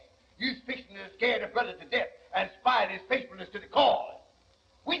checks, you's fixing to scare the brother to death and spy his faithfulness to the cause.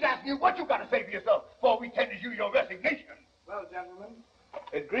 We's asking you what you got to say for yourself before we tender you your resignation. Well, gentlemen,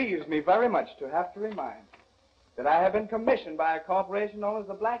 it grieves me very much to have to remind that I have been commissioned by a corporation known as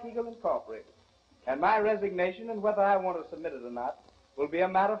the Black Eagle Incorporated. And my resignation, and whether I want to submit it or not, will be a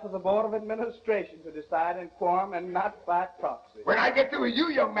matter for the Board of Administration to decide in quorum and not by proxy. When I get through with you,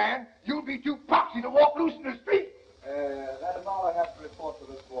 young man, you'll be too proxy to walk loose in the street. That is all I have to report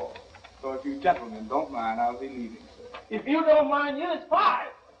to this board. So if you gentlemen don't mind, I'll be leaving, sir. If you don't mind, you it's 5.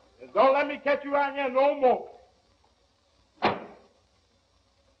 And don't let me catch you out here no more.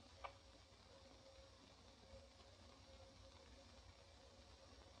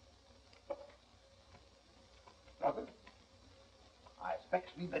 Nothing. I expect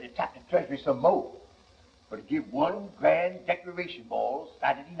we better tap the treasury some more. But give one grand declaration ball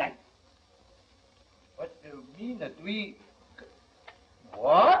Saturday night. What do you mean that we...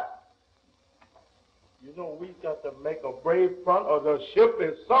 What? You know, we got to make a brave front or the ship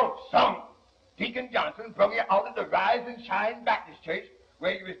is sunk. Sunk? Deacon Johnson brought you out of the Rise and Shine Baptist Church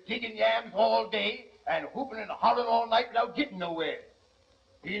where you was digging yams all day and whooping and hollering all night without getting nowhere.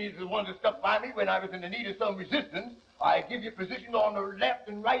 He's the one that stuck by me when I was in the need of some resistance. I give you position on the left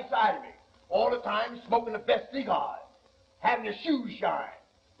and right side of me. All the time smoking the best cigars, having your shoes shine,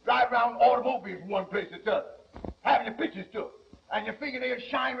 drive around automobiles from one place to the other, having your pictures took, and your fingernails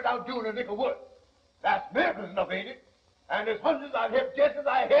shine without doing a lick of work. That's miracles enough, ain't it? And there's hundreds I've helped just as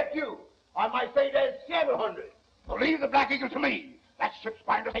I helped you. I might say there's 700. So leave the Black Eagle to me. That ship's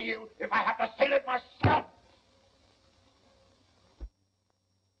bound to sail if I have to sail it myself.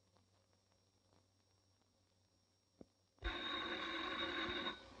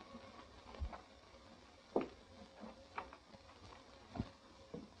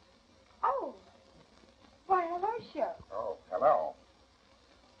 Oh. Why, hello, Sheriff. Oh, hello.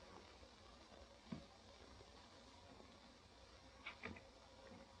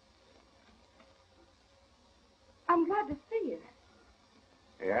 I'm glad to see you.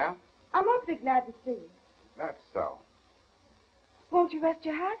 Yeah? I'm awfully glad to see you. That's so. Won't you rest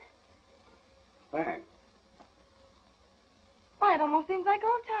your hat? Thanks. Why, it almost seems like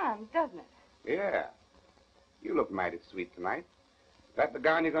old times, doesn't it? Yeah. You look mighty sweet tonight. That the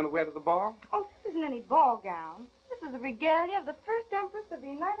gown you're going to wear to the ball? Oh, this isn't any ball gown. This is the regalia of the first Empress of the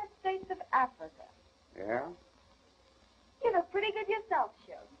United States of Africa. Yeah? You look pretty good yourself,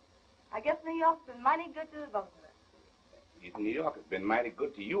 Shug. I guess New York's been mighty good to the both of us. New York has been mighty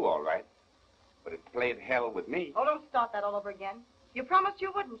good to you, all right. But it played hell with me. Oh, don't start that all over again. You promised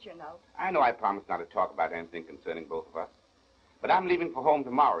you wouldn't, you know. I know I promised not to talk about anything concerning both of us. But I'm leaving for home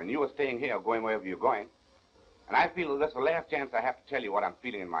tomorrow, and you are staying here or going wherever you're going. And I feel this is the last chance I have to tell you what I'm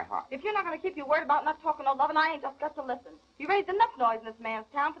feeling in my heart. If you're not going to keep your word about not talking no love, and I ain't just got to listen. You raised enough noise in this man's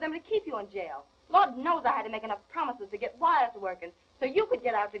town for them to keep you in jail. Lord knows I had to make enough promises to get wires working so you could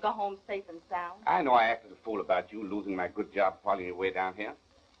get out to go home safe and sound. I know I acted a fool about you, losing my good job following your way down here.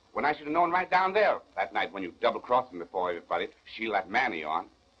 When I should have known right down there that night when you double-crossed me before everybody, shield that Manny on.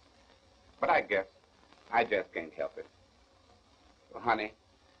 But I guess I just can't help it. Well, honey,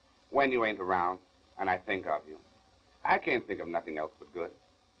 when you ain't around and I think of you, I can't think of nothing else but good.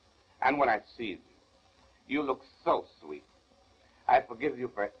 And when I see you look so sweet. I forgive you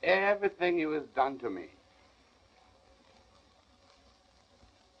for everything you has done to me.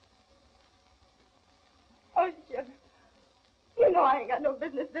 Oh, sugar. You know I ain't got no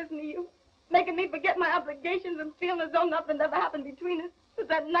business listening to you. Making me forget my obligations and feeling as though nothing ever happened between us. It was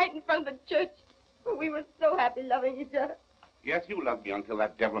that night in front of the church where we were so happy loving each other. Yes, you loved me until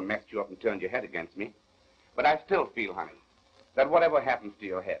that devil messed you up and turned your head against me. But I still feel, honey, that whatever happens to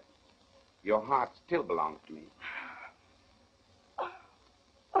your head, your heart still belongs to me.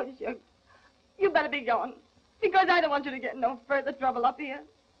 Oh, sugar. You better be going. Because I don't want you to get no further trouble up here.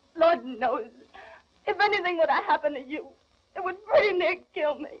 Lord knows, if anything would have happened to you, it would pretty near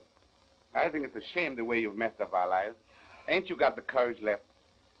kill me. I think it's a shame the way you've messed up our lives. Ain't you got the courage left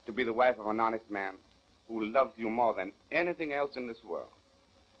to be the wife of an honest man who loves you more than anything else in this world?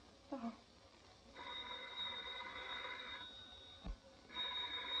 Oh.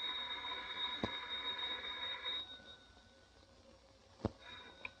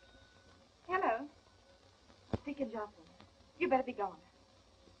 Hello. Deacon Johnson. You better be going.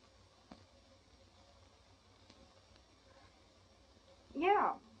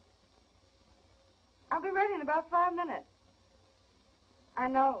 Yeah. I'll be ready in about 5 minutes. I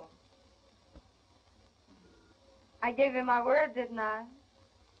know. I gave you my word, didn't I?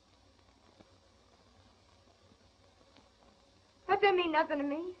 That didn't mean nothing to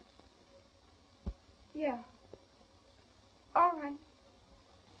me. Yeah. All right.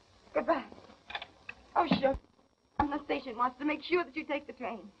 Goodbye. Oh, sure. The station wants to make sure that you take the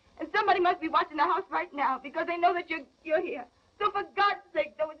train. And somebody must be watching the house right now because they know that you're here. So for God's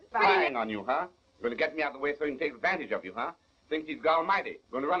sake, though, it's Spying on you, huh? You're going to get me out of the way so he can take advantage of you, huh? Thinks he's God Almighty.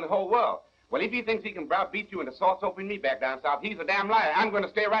 Going to run the whole world. Well, if he thinks he can browbeat you into sauce opening me back down south, he's a damn liar. I'm going to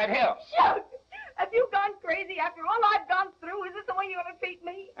stay right here. Shucks! Have you gone crazy after all I've gone through? Is this the way you're going to treat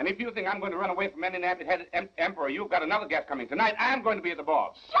me? And if you think I'm going to run away from any nappy-headed emperor, you've got another guest coming. Tonight, I'm going to be the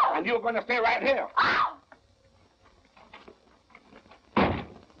boss. Shucks! And you're going to stay right here. Ow!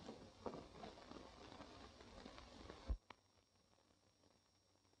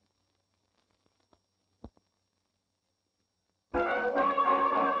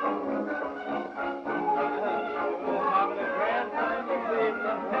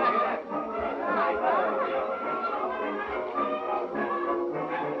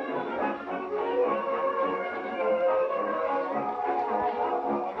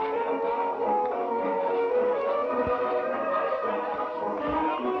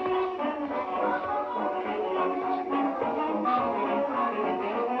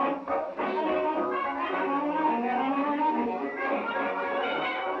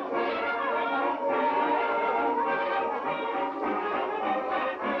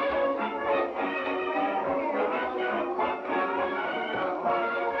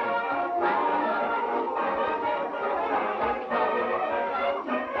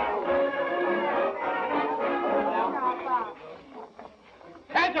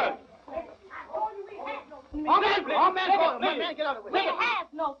 We have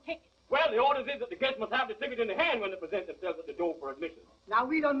no ticket. Well, the orders is that the guests must have the ticket in the hand when they present themselves at the door for admission. Now,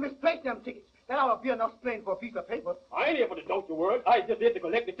 we done misplaced them tickets. That ought to be enough plain for a piece of paper. I ain't here for the don't you word. I just here to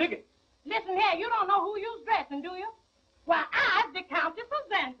collect the ticket. Listen here, you don't know who you's dressing, do you? Well, I'm the Countess of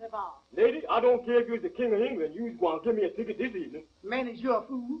Zanzibar. Lady, I don't care if you're the King of England. You's going to give me a ticket this evening. Man, is you a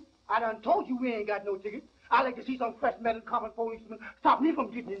fool? I done told you we ain't got no ticket. I like to see some fresh metal common policeman stop me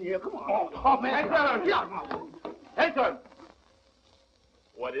from getting in here. Come on. Oh man. Get out of my way. Henson!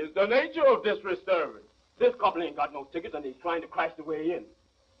 What is the nature of this disturbance? This couple ain't got no tickets, and he's trying to crash the way in.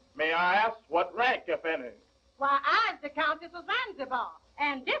 May I ask what rank, if any? Why, I'm the Countess of Zanzibar,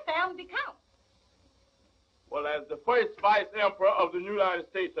 and this am the Count. Well, as the first vice emperor of the United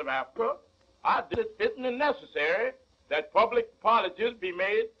States of Africa, I did it fitting and necessary that public apologies be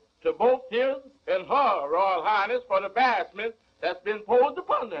made to both his and her Royal Highness for the embarrassment that's been posed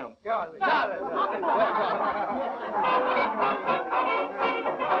upon them.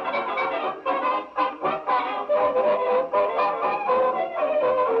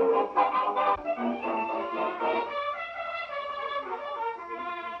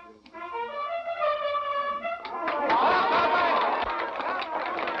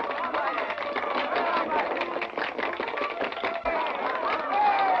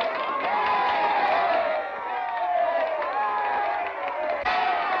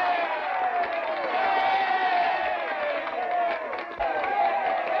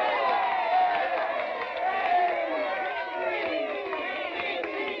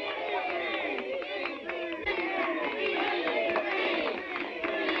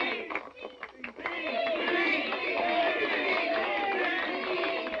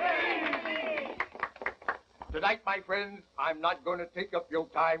 Tonight, my friends, I'm not going to take up your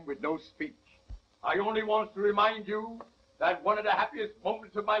time with no speech. I only want to remind you that one of the happiest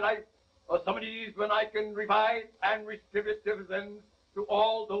moments of my life are some of these when I can provide and distribute dividends to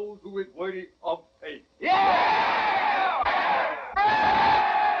all those who is worthy of faith. Yeah!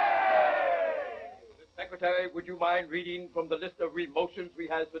 Secretary, would you mind reading from the list of remotions we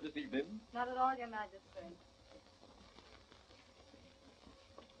have for this evening? Not at all, Your Majesty.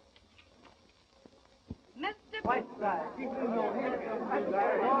 Mr. White side.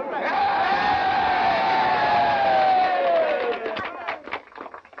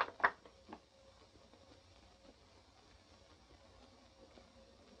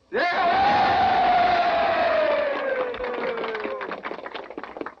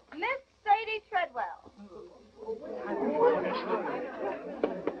 Miss Sadie Treadwell.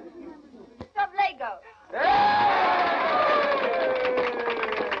 Of Lagos.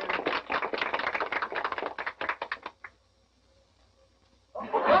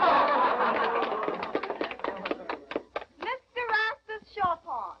 Mr. Rastus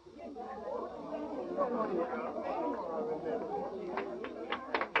Shorthorn.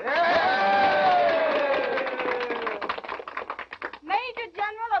 Major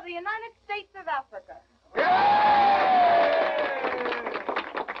General of the United States of Africa.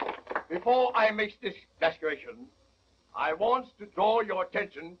 Before I make this declaration, I want to draw your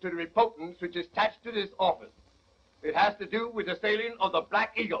attention to the importance which is attached to this office. It has to do with the sailing of the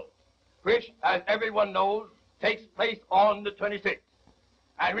Black Eagle, which, as everyone knows, takes place on the 26th,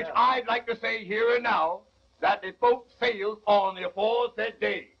 and which I'd like to say here and now that the boat sails on the aforesaid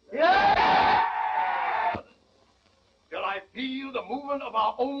day. Till I feel the movement of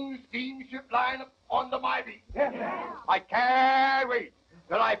our own steamship line under my beat. I can't wait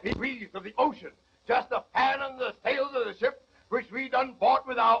till I feel the breeze of the ocean just a fanning the sails of the ship which we done bought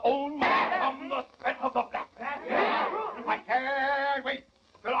with our own money from the sweat of the black. I can't wait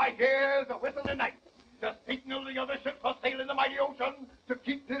till I hear the whistle at night. The signal the other ships are sailing the mighty ocean to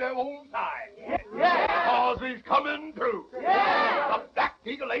keep to their own side. Because he's coming through. The Black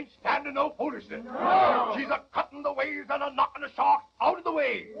Eagle ain't standing no foolishness. She's a-cutting the waves and a-knocking the sharks out of the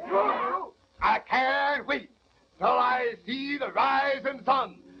way. I can't wait till I see the rising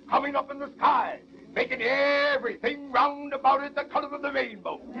sun coming up in the sky, making everything round about it the color of the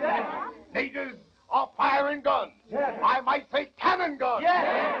rainbow. Natives are firing guns. I might say cannon guns.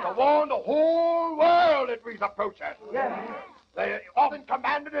 To warn the whole world that we's approaching. The often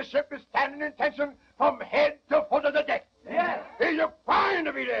commander of the ship is standing in tension from head to foot of the deck. Is you crying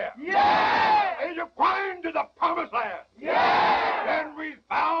to be there? Is you crying to the promised land? Then we's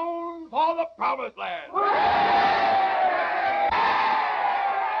bound for the promised land.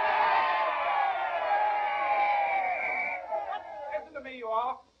 Listen to me, you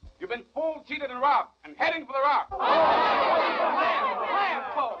all. You've been fooled, cheated, and robbed, and heading for the rock.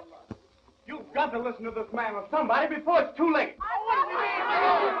 You've got to listen to this man or somebody before it's too late.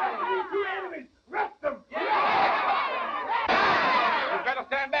 Two enemies! Rest them! You better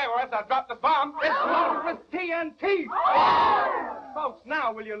stand back, or else I'll drop the bomb. It's TNT! Folks,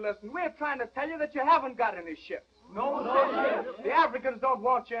 now will you listen? We're trying to tell you that you haven't got any ships. No ships. The Africans don't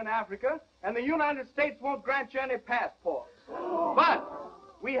want you in Africa, and the United States won't grant you any passports. But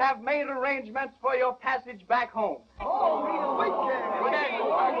we have made arrangements for your passage back home.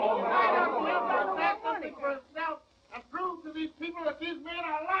 And prove to these people that these men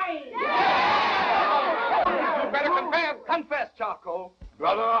are lying. You better confess. Confess, Charcoal.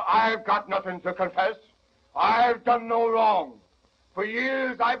 Brother, I've got nothing to confess. I've done no wrong. For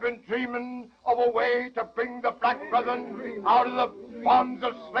years I've been dreaming of a way to bring the black brethren out of the bonds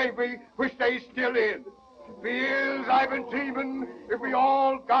of slavery which they still in. For years I've been dreaming if we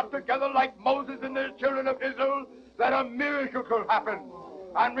all got together like Moses and the children of Israel, that a miracle could happen,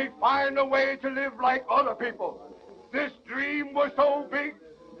 and we find a way to live like other people. This dream was so big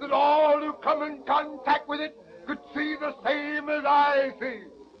that all who come in contact with it could see the same as I see.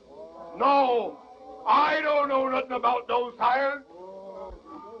 No, I don't know nothing about no science.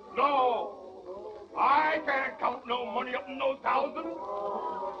 No, I can't count no money up in no thousands.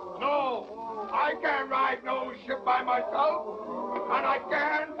 No, I can't ride no ship by myself, and I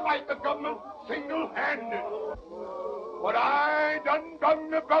can't fight the government single-handed. But I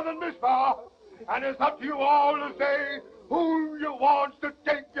done the brother this far, and it's up to you all to say who you want to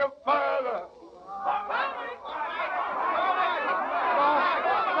take you further.